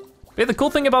 Yeah, the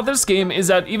cool thing about this game is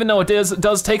that even though it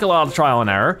does take a lot of trial and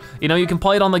error, you know, you can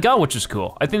play it on the go, which is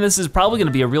cool. I think this is probably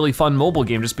gonna be a really fun mobile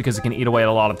game just because it can eat away at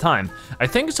a lot of time. I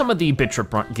think some of the Bit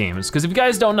Trip games, because if you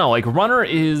guys don't know, like Runner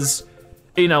is,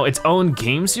 you know, its own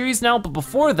game series now, but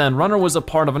before then, Runner was a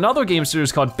part of another game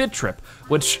series called Bit Trip,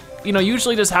 which, you know,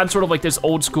 usually just had sort of like this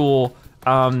old school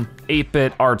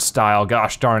 8-bit art style,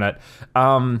 gosh darn it.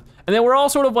 And they were all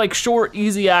sort of like short,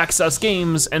 easy access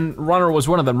games, and Runner was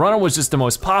one of them. Runner was just the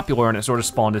most popular, and it sort of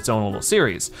spawned its own little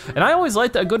series. And I always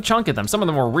liked a good chunk of them. Some of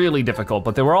them were really difficult,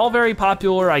 but they were all very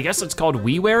popular. I guess it's called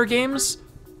WiiWare games.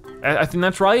 I think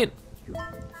that's right.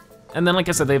 And then, like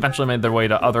I said, they eventually made their way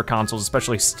to other consoles,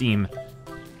 especially Steam.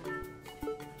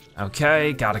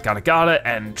 Okay, got it,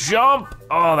 and jump.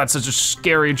 Oh, that's such a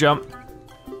scary jump.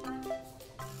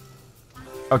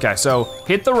 Okay, so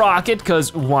hit the rocket,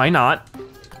 cause why not?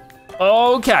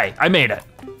 Okay, I made it.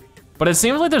 But it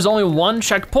seems like there's only one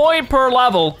checkpoint per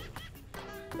level,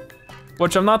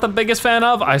 which I'm not the biggest fan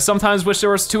of. I sometimes wish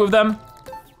there was 2 of them.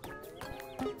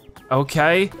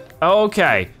 Okay. Up.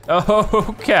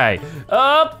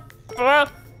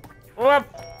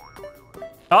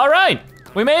 All right,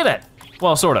 We made it.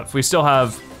 Well, sort of. We still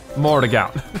have more to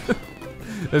go.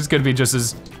 This could be just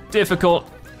as difficult.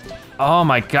 Oh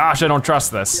my gosh, I don't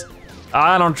trust this.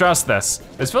 I don't trust this.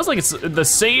 It feels like it's the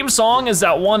same song as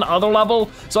that one other level.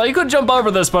 So you could jump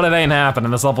over this, but it ain't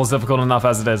happening. This level's difficult enough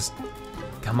as it is.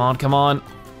 Come on, come on.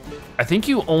 I think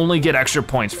you only get extra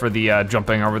points for the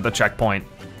jumping over the checkpoint.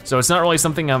 So it's not really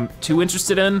something I'm too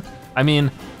interested in. I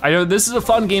mean, I know this is a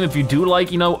fun game if you do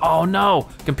like, you know, oh no,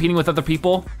 competing with other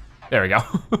people. There we go.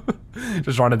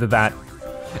 Just run into that.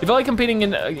 If you like competing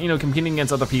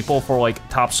against other people for like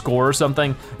top score or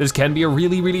something, this can be a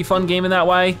really, really fun game in that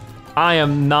way. I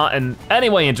am not in any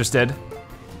way interested.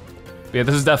 But yeah,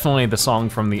 this is definitely the song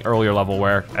from the earlier level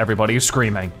where everybody is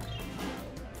screaming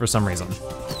for some reason.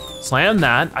 Slam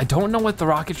that. I don't know what the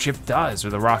rocket ship does, or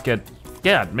the rocket,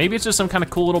 yeah, maybe it's just some kind of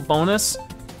cool little bonus.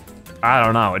 I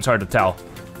don't know, it's hard to tell.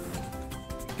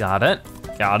 Got it,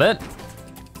 got it.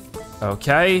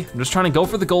 Okay, I'm just trying to go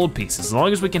for the gold pieces. As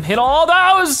long as we can hit all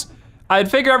those,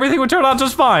 I'd figure everything would turn out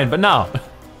just fine, but no.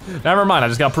 Never mind, I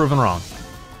just got proven wrong.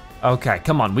 Okay,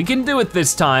 come on, we can do it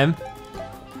this time.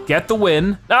 Get the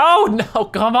win. Oh, no,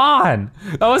 come on.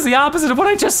 That was the opposite of what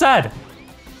I just said.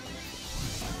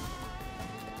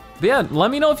 But yeah, let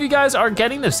me know if you guys are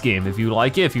getting this game, if you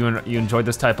like it, if you enjoyed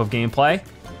this type of gameplay.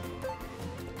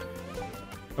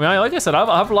 I mean, like I said,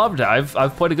 I've loved it.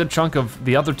 I've played a good chunk of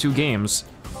the other 2 games.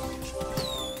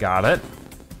 Got it.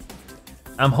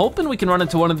 I'm hoping we can run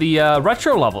into one of the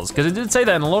retro levels, because it did say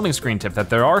that in the loading screen tip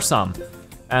that there are some.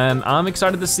 And I'm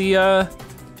excited to see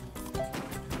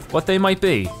what they might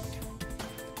be.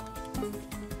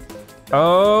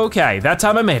 Okay, that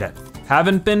time I made it.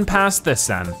 Haven't been past this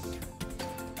then.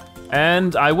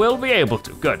 And I will be able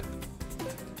to, good.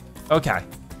 Okay,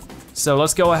 so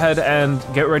let's go ahead and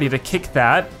get ready to kick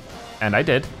that. And I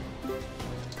did.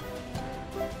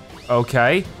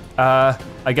 Okay,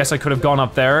 I guess I could have gone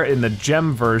up there in the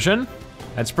gem version.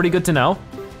 That's pretty good to know.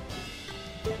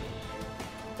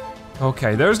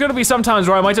 Okay, there's gonna be some times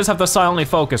where I might just have to silently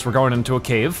focus. We're going into a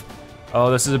cave. Oh,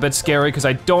 this is a bit scary because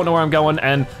I don't know where I'm going,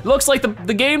 and looks like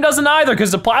the game doesn't either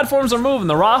because the platforms are moving,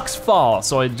 the rocks fall,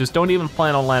 so I just don't even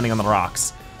plan on landing on the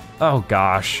rocks. Oh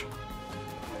gosh.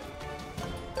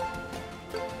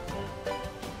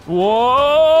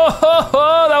 Whoa,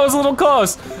 that was a little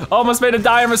close. Almost made a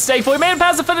dire mistake, but we made it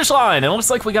past the finish line. It looks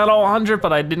like we got all 100,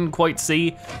 but I didn't quite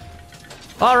see.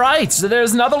 All right, so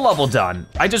there's another level done.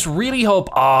 I just really hope,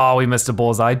 oh, we missed a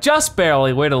bullseye, just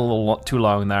barely, waited a little too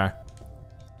long there.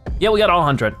 Yeah, we got all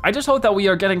 100. I just hope that we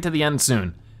are getting to the end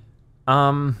soon.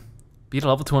 Beat a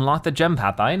level to unlock the gem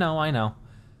path, I know.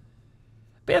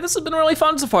 But yeah, this has been really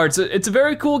fun so far. It's a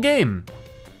very cool game.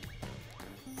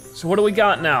 So what do we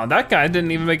got now? That guy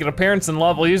didn't even make an appearance in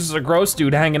level. He's just a gross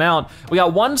dude hanging out. We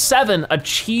got 1-7, a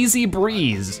cheesy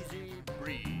breeze.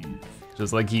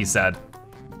 Just like he said.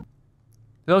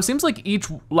 Though it seems like each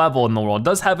level in the world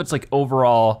does have its like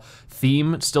overall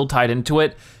theme still tied into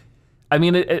it. I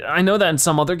mean, I know that in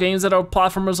some other games that are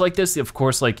platformers like this, of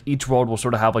course, like each world will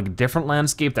sort of have like a different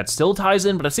landscape that still ties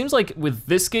in, but it seems like with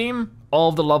this game, all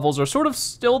of the levels are sort of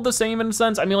still the same in a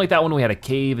sense. I mean, like that one we had a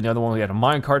cave and the other one we had a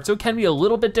minecart, so it can be a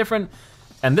little bit different.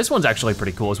 And this one's actually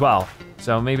pretty cool as well.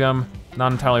 So maybe I'm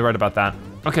not entirely right about that.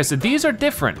 Okay, so these are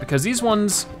different because these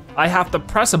ones, I have to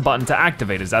press a button to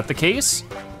activate. Is that the case?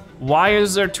 Why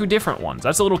is there 2 different ones?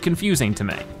 That's a little confusing to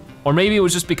me. Or maybe it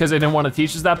was just because they didn't want to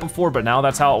teach us that before, but now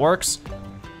that's how it works.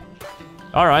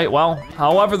 All right, well,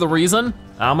 however the reason,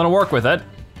 I'm gonna work with it.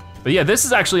 But yeah, this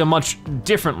is actually a much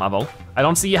different level. I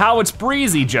don't see how it's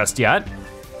breezy just yet.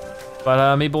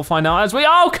 But maybe we'll find out as we,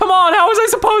 oh, come on, how was I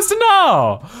supposed to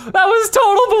know? That was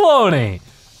total baloney.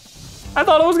 I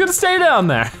thought it was gonna stay down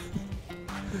there.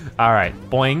 All right,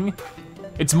 boing.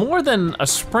 It's more than a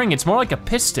spring, it's more like a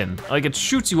piston. Like it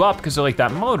shoots you up because of like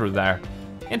that motor there.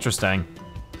 Interesting.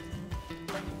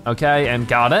 Okay, and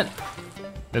got it.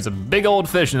 There's a big old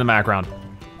fish in the background.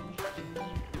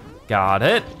 Got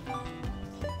it.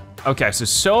 Okay,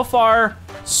 so far,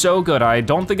 so good. I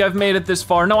don't think I've made it this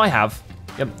far. No, I have.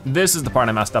 Yep, this is the part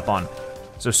I messed up on.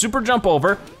 So super jump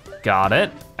over, got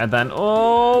it. And then,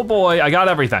 oh boy, I got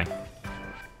everything.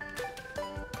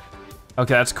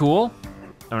 Okay, that's cool.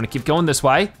 I'm gonna keep going this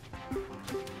way.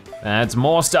 That's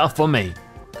more stuff for me.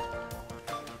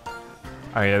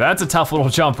 Oh yeah, that's a tough little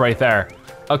jump right there.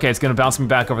 Okay, it's gonna bounce me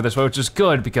back over this way, which is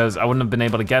good because I wouldn't have been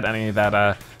able to get any of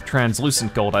that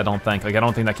translucent gold, I don't think. Like, I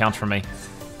don't think that counts for me.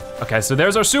 Okay, so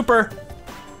there's our super.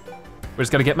 We're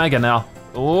just gonna get mega now.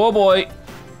 Oh boy.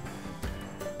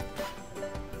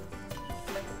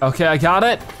 Okay, I got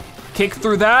it. Kick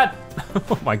through that.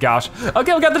 Oh my gosh.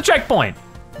 Okay, we got the checkpoint.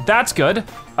 That's good.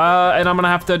 And I'm gonna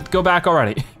have to go back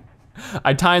already.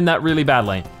 I timed that really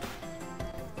badly.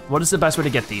 What is the best way to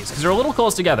get these? Because they're a little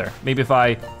close together. Maybe if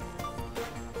I,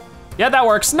 yeah, that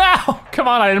works. No, come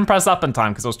on, I didn't press up in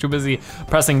time because I was too busy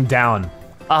pressing down.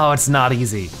 Oh, it's not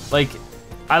easy. Like,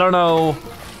 I don't know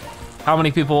how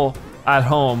many people at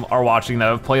home are watching that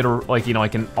have played like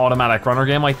an automatic runner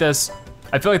game like this.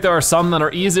 I feel like there are some that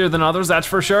are easier than others, that's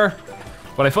for sure.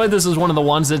 But I feel like this is one of the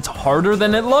ones that's harder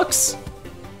than it looks.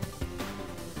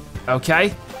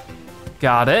 Okay,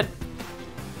 got it.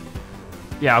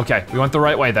 Yeah, okay, we went the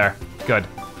right way there, good.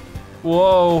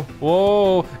 Whoa,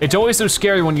 whoa. It's always so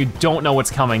scary when you don't know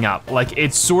what's coming up. Like,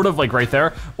 it's sort of like right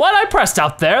there. What, I pressed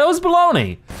out there, that was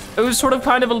baloney. It was sort of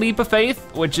kind of a leap of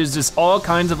faith, which is just all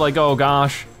kinds of like, oh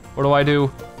gosh, what do I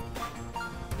do?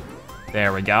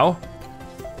 There we go.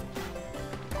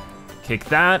 Kick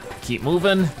that, keep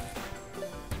moving.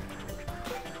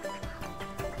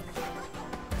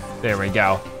 There we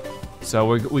go. So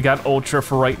we got ultra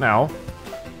for right now.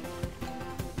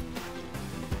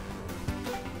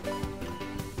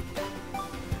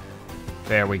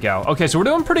 There we go. Okay, so we're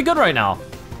doing pretty good right now.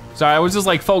 Sorry, I was just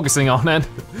like focusing on it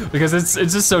because it's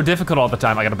just so difficult all the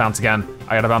time. I gotta bounce again.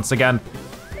 I gotta bounce again.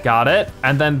 Got it.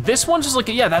 And then this one's just like,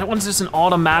 yeah, that one's just an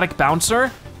automatic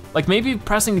bouncer. Like maybe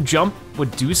pressing jump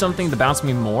would do something to bounce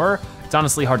me more. It's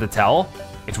honestly hard to tell.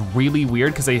 It's really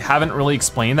weird because they haven't really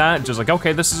explained that. It's just like,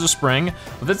 okay, this is a spring,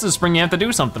 but this is a spring you have to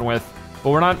do something with.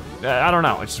 But we're not, I don't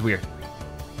know, it's just weird.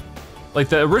 Like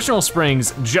the original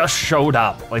springs just showed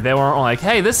up. Like they weren't like,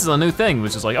 hey, this is a new thing. It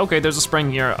was just like, okay, there's a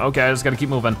spring here. Okay, I just gotta keep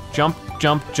moving. Jump,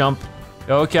 jump, jump.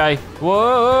 Okay,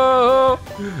 whoa.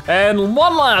 And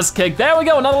one last kick, there we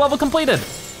go, another level completed.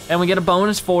 And we get a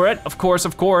bonus for it, of course,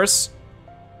 of course.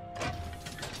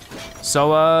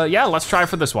 So yeah, let's try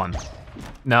for this one.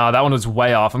 No, that one was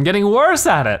way off. I'm getting worse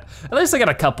at it. At least I got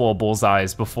a couple of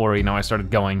bullseyes before, I started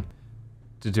going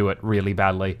to do it really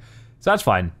badly. So that's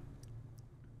fine.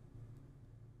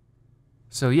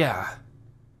 So yeah,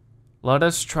 let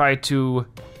us try to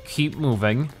keep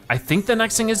moving. I think the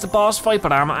next thing is the boss fight,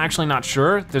 but I'm actually not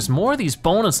sure. There's more of these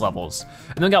bonus levels.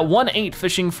 And then we got 1-8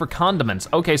 fishing for condiments.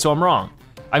 Okay, so I'm wrong.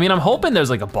 I mean, I'm hoping there's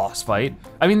like a boss fight.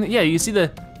 I mean, yeah, you see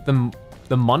the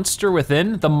monster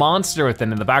within? The monster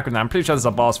within in the background. I'm pretty sure there's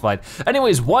a boss fight.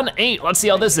 Anyways, 1-8, let's see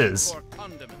how this is.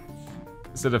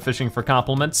 Instead of fishing for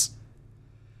compliments.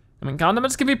 I mean,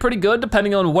 condiments can be pretty good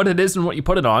depending on what it is and what you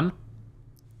put it on.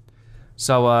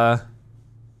 So,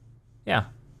 yeah.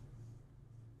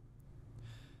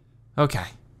 Okay,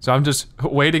 so I'm just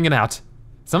waiting it out.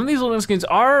 Some of these little screens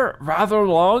are rather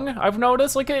long, I've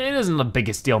noticed. Like, it isn't the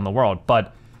biggest deal in the world,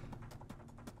 but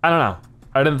I don't know.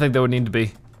 I didn't think they would need to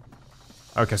be.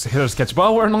 Okay, so here's sketch.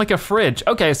 Well, we're in like a fridge.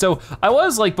 Okay, so I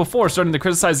was like before starting to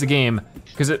criticize the game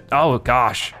because oh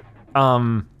gosh.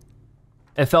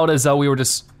 It felt as though we were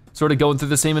just sort of going through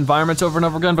the same environments over and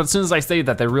over again, but as soon as I stated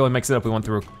that, they really mix it up. We went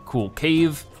through a cool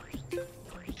cave.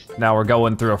 Now we're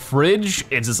going through a fridge.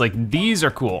 It's just like, these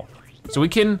are cool. So we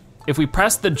can, if we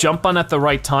press the jump button at the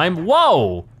right time,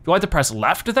 whoa! Do I have to press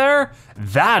left there?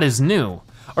 That is new.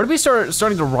 Or did we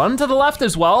starting to run to the left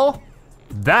as well?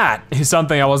 That is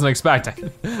something I wasn't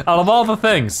expecting. Out of all the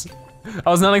things, I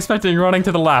was not expecting running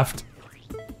to the left.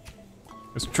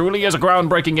 This truly is a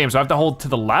groundbreaking game, so I have to hold to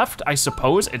the left, I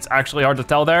suppose. It's actually hard to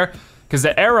tell there, because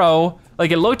the arrow,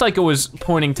 like it looked like it was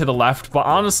pointing to the left, but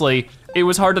honestly, it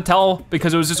was hard to tell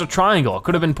because it was just a triangle. It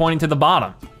could have been pointing to the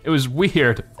bottom. It was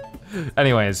weird.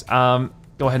 Anyways, go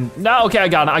ahead and, no, okay, I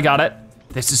got it.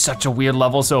 This is such a weird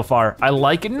level so far. I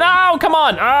like it, no, come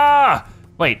on, ah!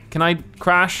 Wait, can I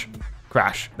crash?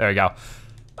 Crash, there we go.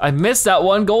 I missed that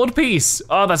one gold piece.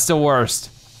 Oh, that's the worst.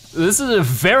 This is a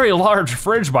very large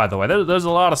fridge, by the way. There's a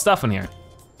lot of stuff in here.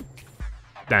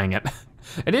 Dang it.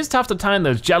 It is tough to time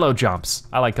those jello jumps.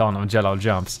 I like calling them jello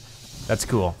jumps. That's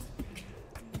cool.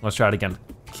 Let's try it again.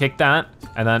 Kick that,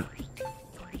 and then,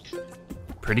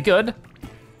 pretty good.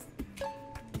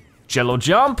 Jello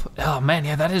jump. Oh man,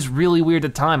 yeah, that is really weird to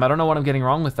time. I don't know what I'm getting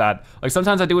wrong with that. Like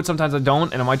sometimes I do it, sometimes I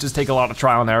don't, and it might just take a lot of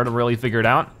trial and error to really figure it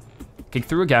out. Kick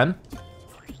through again.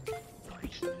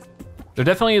 There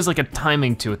definitely is like a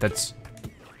timing to it that's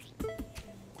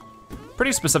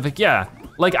pretty specific, yeah.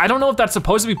 Like, I don't know if that's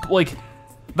supposed to be, like,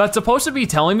 that's supposed to be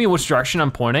telling me which direction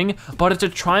I'm pointing, but it's a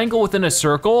triangle within a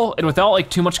circle, and without like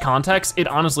too much context, it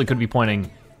honestly could be pointing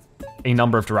a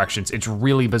number of directions. It's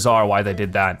really bizarre why they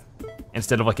did that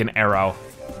instead of like an arrow.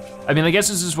 I mean, I guess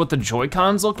this is what the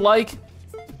Joy-Cons look like,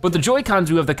 but the Joy-Cons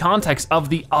do have the context of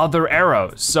the other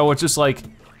arrows, so it's just like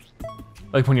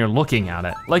when you're looking at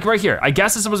it. Like right here, I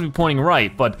guess it's supposed to be pointing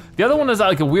right, but the other one is at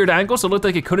like a weird angle, so it looked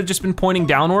like it could have just been pointing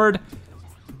downward.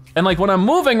 And like when I'm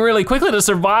moving really quickly to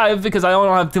survive because I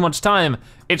don't have too much time,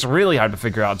 it's really hard to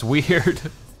figure out, it's weird.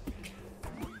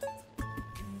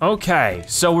 Okay,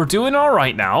 so we're doing all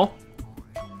right now.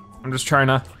 I'm just trying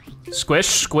to squish,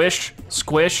 squish,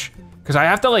 squish, because I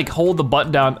have to like hold the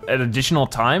button down an additional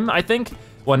time, I think,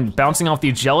 when bouncing off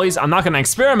these jellies. I'm not gonna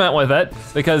experiment with it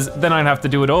because then I'd have to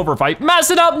do it over if I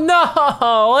mess it up.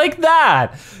 No, like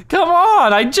that. Come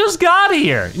on, I just got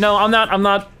here. No, I'm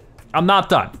not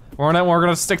done. We're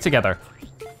gonna stick together.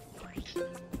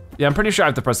 Yeah, I'm pretty sure I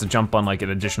have to press the jump button like an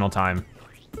additional time.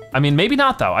 I mean, maybe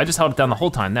not though. I just held it down the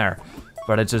whole time there.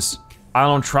 But it just, I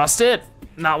don't trust it,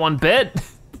 not one bit.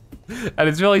 And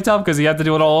it's really tough because you have to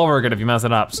do it all over again if you mess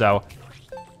it up, so.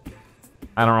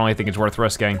 I don't really think it's worth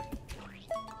risking.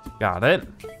 Got it.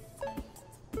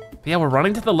 But yeah, we're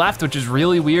running to the left, which is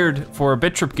really weird for a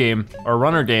Bit Trip game, or a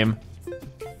runner game.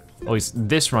 At least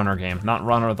this runner game, not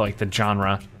runner like the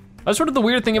genre. That's sort of the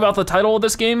weird thing about the title of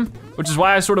this game, which is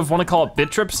why I sort of want to call it Bit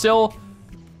Trip still,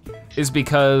 is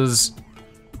because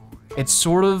it's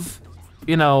sort of,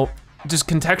 you know, just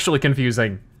contextually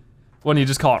confusing when you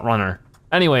just call it runner.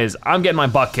 Anyways, I'm getting my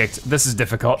butt kicked. This is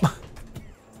difficult.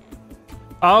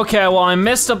 Okay, well I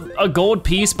missed a gold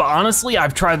piece, but honestly,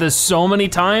 I've tried this so many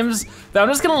times that I'm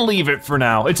just gonna leave it for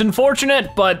now. It's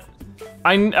unfortunate, but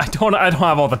I don't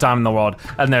have all the time in the world,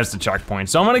 and there's the checkpoint.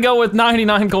 So I'm gonna go with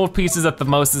 99 gold pieces at the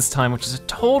most this time, which is a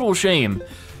total shame.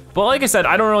 But like I said,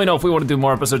 I don't really know if we want to do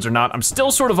more episodes or not. I'm still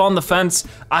sort of on the fence.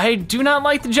 I do not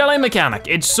like the jelly mechanic.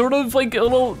 It's sort of like a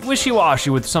little wishy-washy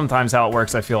with sometimes how it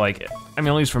works, I feel like. I mean,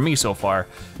 at least for me so far.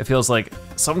 It feels like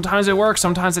sometimes it works,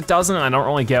 sometimes it doesn't, and I don't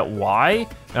really get why.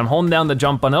 And I'm holding down the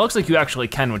jump button. It looks like you actually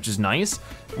can, which is nice.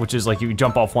 Which is like you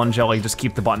jump off one jelly, just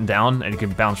keep the button down, and you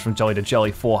can bounce from jelly to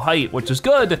jelly full height, which is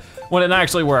good when it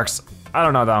actually works. I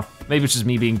don't know though, maybe it's just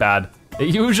me being bad.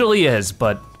 It usually is,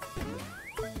 but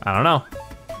I don't know.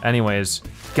 Anyways,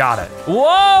 got it.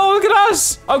 Whoa, look at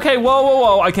us! Okay, whoa, whoa,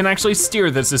 whoa, I can actually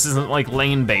steer this. This isn't like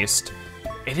lane-based.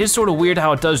 It is sort of weird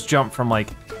how it does jump from like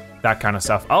that kind of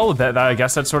stuff. Oh, that I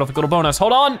guess that's sort of a little bonus.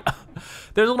 Hold on,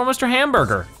 there's a little Mr.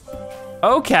 Hamburger.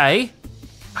 Okay,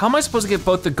 how am I supposed to get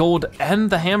both the gold and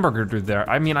the hamburger through there?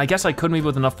 I mean, I guess I could maybe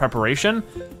with enough preparation.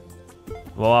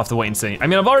 We'll have to wait and see. I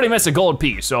mean, I've already missed a gold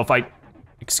piece, so if I,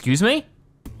 excuse me?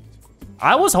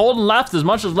 I was holding left as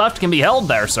much as left can be held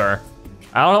there, sir.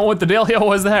 I don't know what the dealio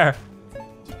was there.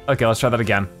 Okay, let's try that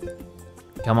again.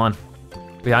 Come on.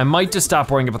 But yeah, I might just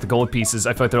stop worrying about the gold pieces.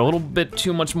 I feel like they're a little bit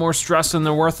too much more stress than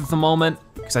they're worth at the moment,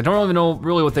 because I don't even know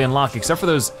really what they unlock, except for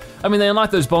those, I mean, they unlock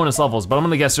those bonus levels, but I'm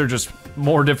gonna guess they're just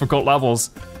more difficult levels,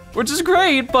 which is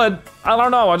great, but I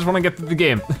don't know, I just wanna get through the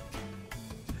game.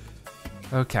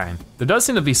 Okay, there does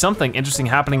seem to be something interesting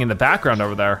happening in the background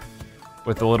over there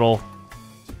with the little,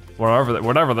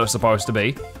 whatever they're supposed to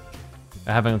be.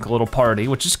 They're having like a little party,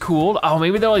 which is cool. Oh,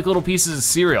 maybe they're like little pieces of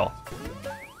cereal.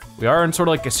 We are in sort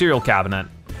of like a cereal cabinet.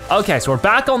 Okay, so we're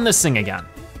back on this thing again.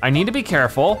 I need to be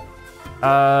careful,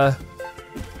 cause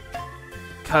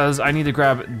I need to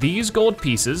grab these gold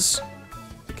pieces.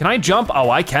 Can I jump? Oh,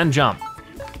 I can jump.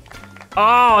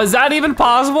 Oh, is that even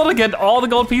possible to get all the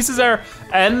gold pieces there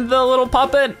and the little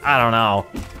puppet? I don't know.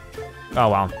 Oh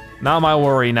well, not my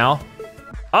worry now.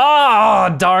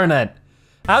 Oh, darn it.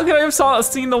 How could I have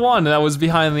seen the one that was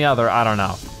behind the other? I don't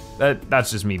know.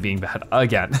 That's just me being bad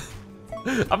again.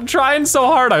 I'm trying so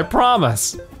hard, I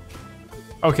promise.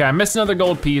 Okay, I missed another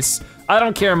gold piece. I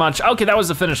don't care much. Okay, that was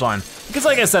the finish line. Because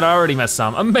like I said, I already missed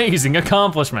some amazing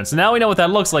accomplishments. Now we know what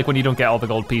that looks like when you don't get all the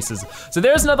gold pieces. So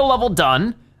there's another level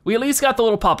done. We at least got the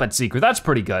little puppet secret, that's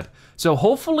pretty good. So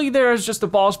hopefully there's just a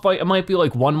boss fight. It might be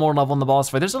like one more level in the boss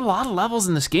fight. There's a lot of levels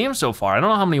in this game so far. I don't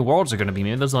know how many worlds are gonna be.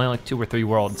 Maybe there's only like 2 or 3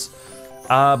 worlds.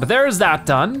 But there is that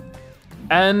done.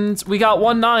 And we got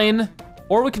 1-9,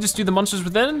 or we could just do the monsters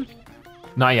within.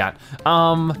 Not yet.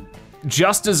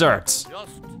 Just desserts.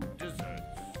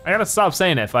 I gotta stop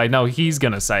saying it if I know he's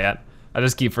gonna say it. I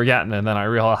just keep forgetting and then I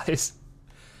realize.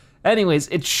 Anyways,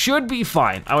 it should be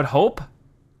fine, I would hope.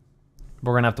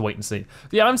 We're gonna have to wait and see.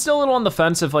 Yeah, I'm still a little on the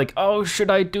fence of like, oh,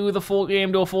 should I do the full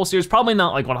game, do a full series? Probably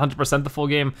not like 100% the full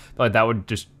game, but that would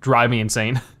just drive me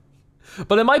insane.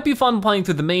 But it might be fun playing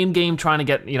through the main game, trying to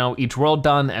get, you know, each world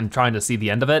done and trying to see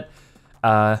the end of it.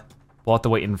 We'll have to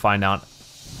wait and find out.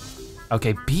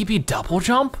 Okay, BB double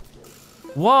jump?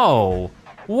 Whoa,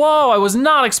 whoa, I was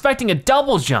not expecting a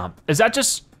double jump. Is that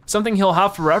just something he'll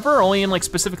have forever, or only in like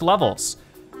specific levels?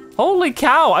 Holy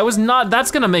cow, I was not,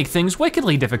 that's gonna make things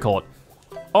wickedly difficult.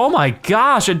 Oh my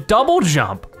gosh, a double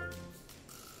jump.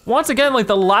 Once again, like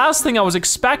the last thing I was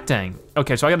expecting.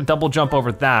 Okay, so I gotta double jump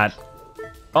over that.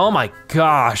 Oh my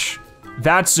gosh,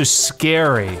 that's just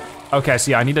scary. Okay,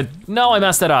 so yeah, I need to, no, I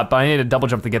messed that up, but I need to double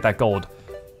jump to get that gold.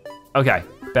 Okay,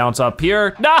 bounce up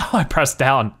here. No, I pressed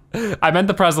down. I meant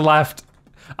to press left.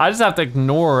 I just have to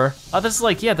ignore, oh, this is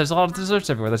like, yeah, there's a lot of desserts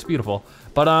everywhere, that's beautiful.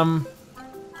 But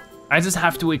I just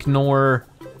have to ignore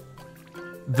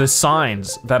the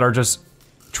signs that are just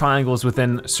triangles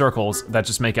within circles that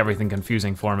just make everything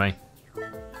confusing for me.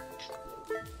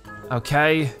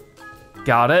 Okay,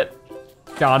 got it.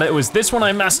 Got it, it was this one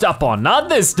I messed up on, not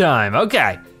this time,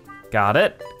 okay. Got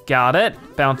it,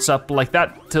 bounce up like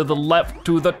that to the left,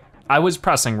 to the, I was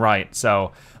pressing right,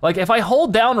 so. Like if I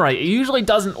hold down right, it usually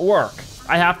doesn't work.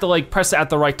 I have to like press it at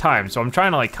the right time, so I'm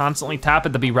trying to like constantly tap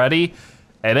it to be ready.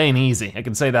 It ain't easy, I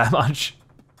can say that much.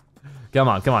 Come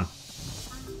on, come on.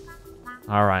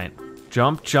 All right,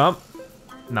 jump, jump,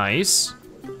 nice.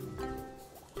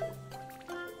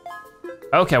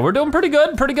 Okay, we're doing pretty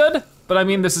good, But I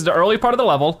mean, this is the early part of the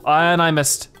level, and I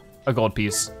missed a gold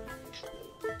piece.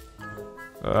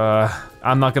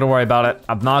 I'm not gonna worry about it.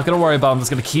 I'm just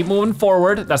gonna keep moving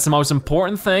forward. That's the most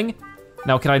important thing.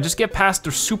 Now, can I just get past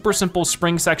the super simple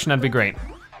spring section? That'd be great.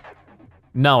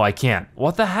 No, I can't.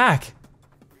 What the heck?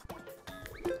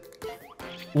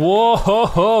 Whoa, ho,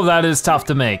 ho, that is tough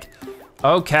to make.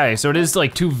 Okay, so it is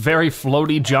like two very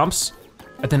floaty jumps.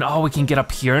 And then, oh, we can get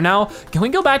up here now? Can we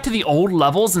go back to the old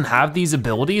levels and have these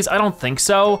abilities? I don't think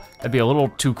so. That'd be a little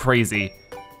too crazy.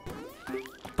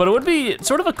 But it would be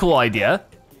sort of a cool idea.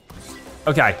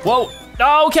 Okay, whoa,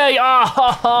 okay,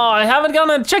 I haven't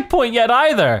gotten a checkpoint yet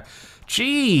either.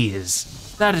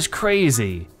 Jeez, that is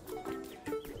crazy.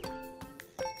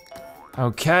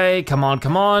 Okay, come on,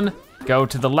 come on. Go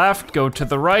to the left, go to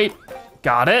the right,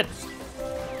 got it.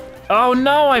 Oh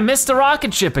no, I missed the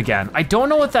rocket ship again. I don't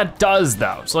know what that does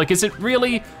though. So like, is it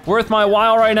really worth my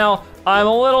while right now? I'm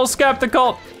a little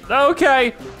skeptical.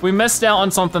 Okay, we missed out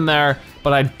on something there,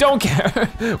 but I don't care.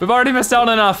 We've already missed out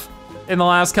enough in the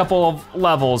last couple of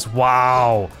levels.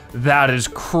 Wow, that is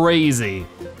crazy.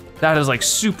 That is like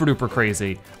super duper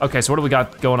crazy. Okay, so what do we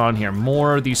got going on here?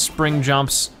 More of these spring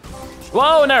jumps.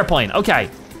 Whoa, an airplane, okay.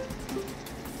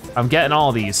 I'm getting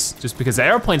all these just because the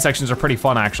airplane sections are pretty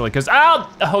fun actually, because,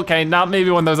 okay, not maybe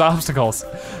one of those obstacles.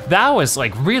 That was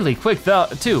like really quick though,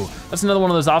 too. That's another one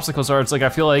of those obstacles where it's like, I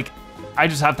feel like I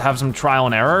just have to have some trial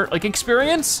and error like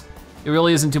experience. It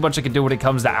really isn't too much I can do when it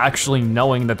comes to actually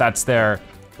knowing that that's there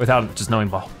without just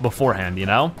knowing beforehand, you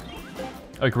know?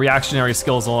 Like reactionary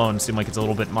skills alone seem like it's a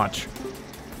little bit much.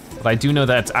 But I do know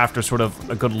that it's after sort of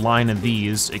a good line of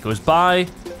these, it goes by.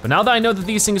 But now that I know that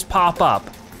these things pop up,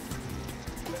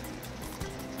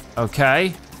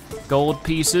 okay, gold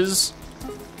pieces.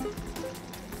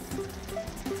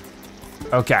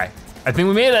 Okay, I think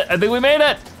we made it,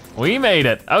 We made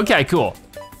it, okay, cool.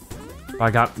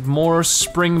 I got more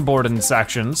springboarding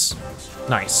sections.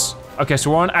 Nice. Okay,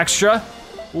 so we're on extra.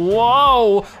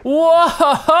 Whoa,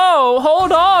 whoa,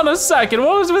 hold on a second,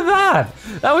 what was with that?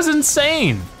 That was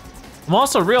insane. I'm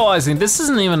also realizing this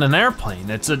isn't even an airplane,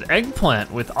 it's an eggplant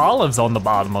with olives on the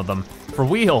bottom of them for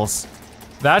wheels.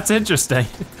 That's interesting.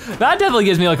 That definitely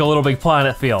gives me like a Little Big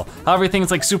Planet feel. How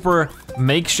everything's like super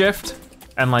makeshift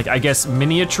and like, I guess,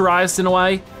 miniaturized in a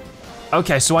way.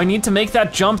 Okay, so I need to make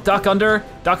that jump, duck under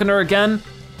again,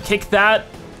 kick that.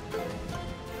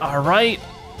 All right.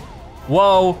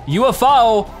 Whoa,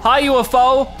 UFO, hi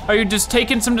UFO. Are you just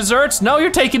taking some desserts? No,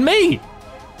 you're taking me.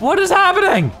 What is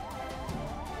happening?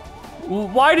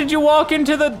 Why did you walk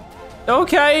into the,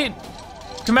 okay.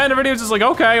 CommanderVideo is just like,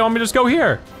 okay, want me to just go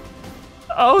here?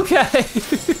 Okay,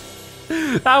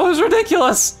 that was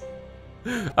ridiculous.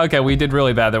 Okay, we did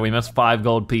really bad there. We missed 5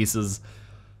 gold pieces.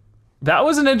 That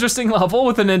was an interesting level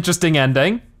with an interesting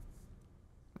ending.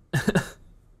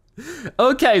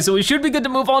 Okay, so we should be good to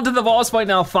move on to the boss fight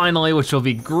now finally, which will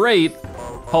be great,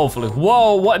 hopefully.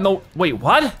 Whoa, what in the, wait,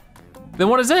 what? Then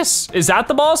what is this? Is that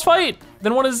the boss fight?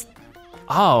 Then what is,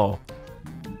 oh,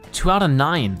 2 out of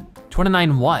 9. 2 out of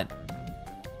 9 what?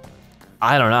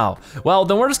 I don't know. Well,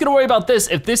 then we're just gonna worry about this.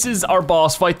 If this is our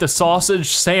boss fight, the Sausage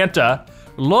Santa,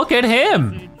 look at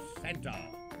him.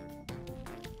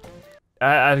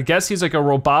 I guess he's like a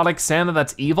robotic Santa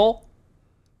that's evil.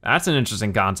 That's an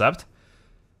interesting concept.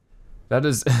 That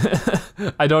is,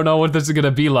 I don't know what this is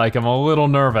gonna be like. I'm a little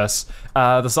nervous.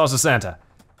 The Sausage Santa.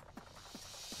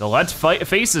 So let's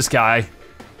face this guy.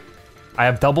 I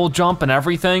have double jump and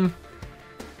everything.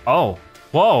 Oh,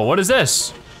 whoa, what is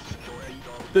this?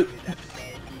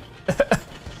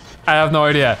 I have no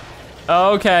idea.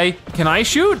 Okay, can I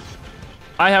shoot?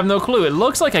 I have no clue. It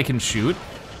looks like I can shoot,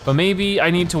 but maybe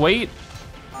I need to wait.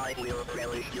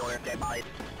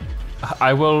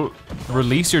 I will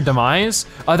release your demise.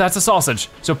 Oh, that's a sausage.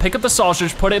 So pick up the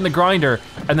sausage, put it in the grinder,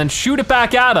 and then shoot it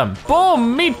back at him.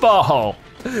 Boom, meatball.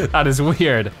 That is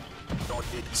weird.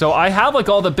 So I have like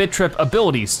all the Bit Trip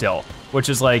abilities still, which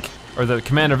is like, or the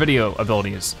CommanderVideo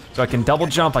abilities. So I can double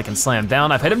jump, I can slam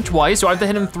down. I've hit him twice, so I have to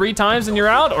hit him 3 times and you're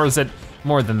out, or is it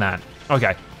more than that?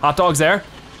 Okay, hot dog's there.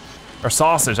 Or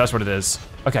sausage, that's what it is.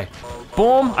 Okay,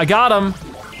 boom, I got him.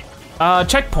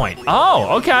 Checkpoint,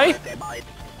 oh, okay.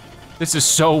 This is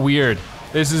so weird.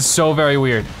 This is so very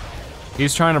weird.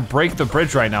 He's trying to break the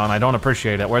bridge right now and I don't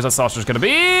appreciate it. Where's that sausage gonna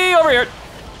be? Over here.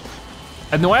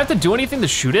 And do I have to do anything to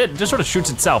shoot it? It just sort of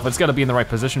shoots itself. It's gotta be in the right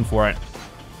position for it.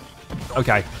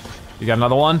 Okay, you got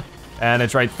another one and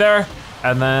it's right there.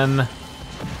 And then,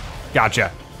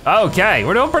 gotcha. Okay,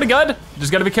 we're doing pretty good.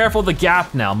 Just gotta be careful of the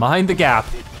gap now, mind the gap.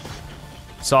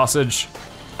 Sausage.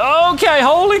 Okay,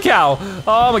 holy cow.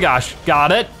 Oh my gosh,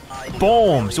 got it.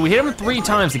 Boom, so we hit him 3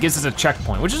 times, it gives us a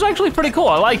checkpoint, which is actually pretty cool,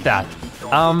 I like that.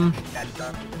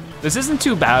 This isn't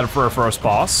too bad for a first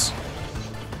boss.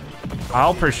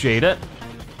 I'll appreciate it.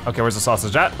 Okay, where's the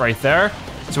sausage at? Right there.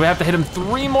 So we have to hit him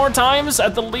 3 more times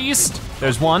at the least.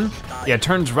 There's one. Yeah, it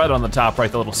turns red on the top,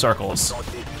 right, the little circles.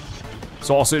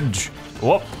 Sausage,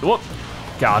 whoop, whoop.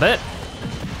 Got it.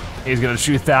 He's gonna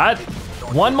shoot that.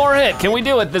 1 more hit, can we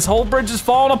do it? This whole bridge is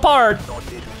falling apart.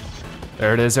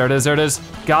 There it is, there it is, there it is.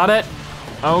 Got it.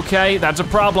 Okay, that's a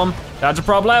problem. That's a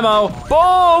problemo.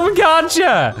 Boom,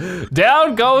 gotcha.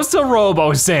 Down goes to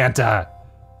Robo Santa.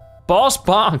 Boss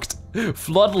bonked.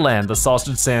 Floodland, the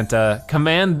sausage Santa.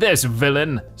 Command this,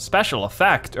 villain. Special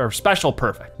effect, or special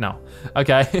perfect, no.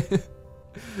 Okay.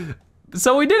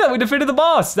 So we did it, we defeated the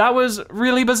boss. That was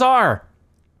really bizarre.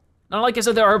 Now, like I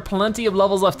said, there are plenty of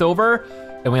levels left over,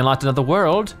 and we unlocked another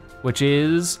world, which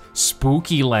is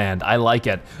Spooky Land. I like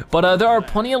it. But there are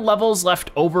plenty of levels left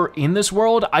over in this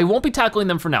world. I won't be tackling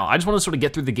them for now. I just want to sort of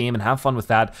get through the game and have fun with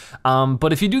that.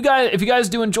 But if you guys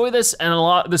do enjoy this and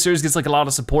the series gets like a lot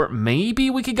of support,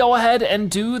 maybe we could go ahead and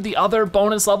do the other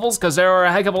bonus levels because there are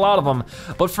a heck of a lot of them.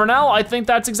 But for now, I think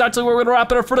that's exactly where we're gonna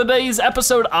wrap it up for today's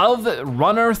episode of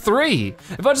Runner 3.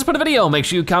 If I just put a video, make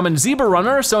sure you comment Zebra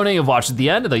Runner so now you've watched at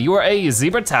the end that you are a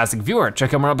Zebra-tastic viewer.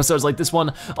 Check out more episodes like this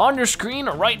one on your screen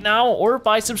right now, or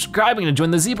by subscribing to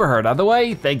join the Zebra Herd. Either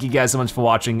way, thank you guys so much for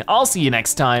watching. I'll see you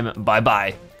next time,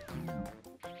 bye-bye.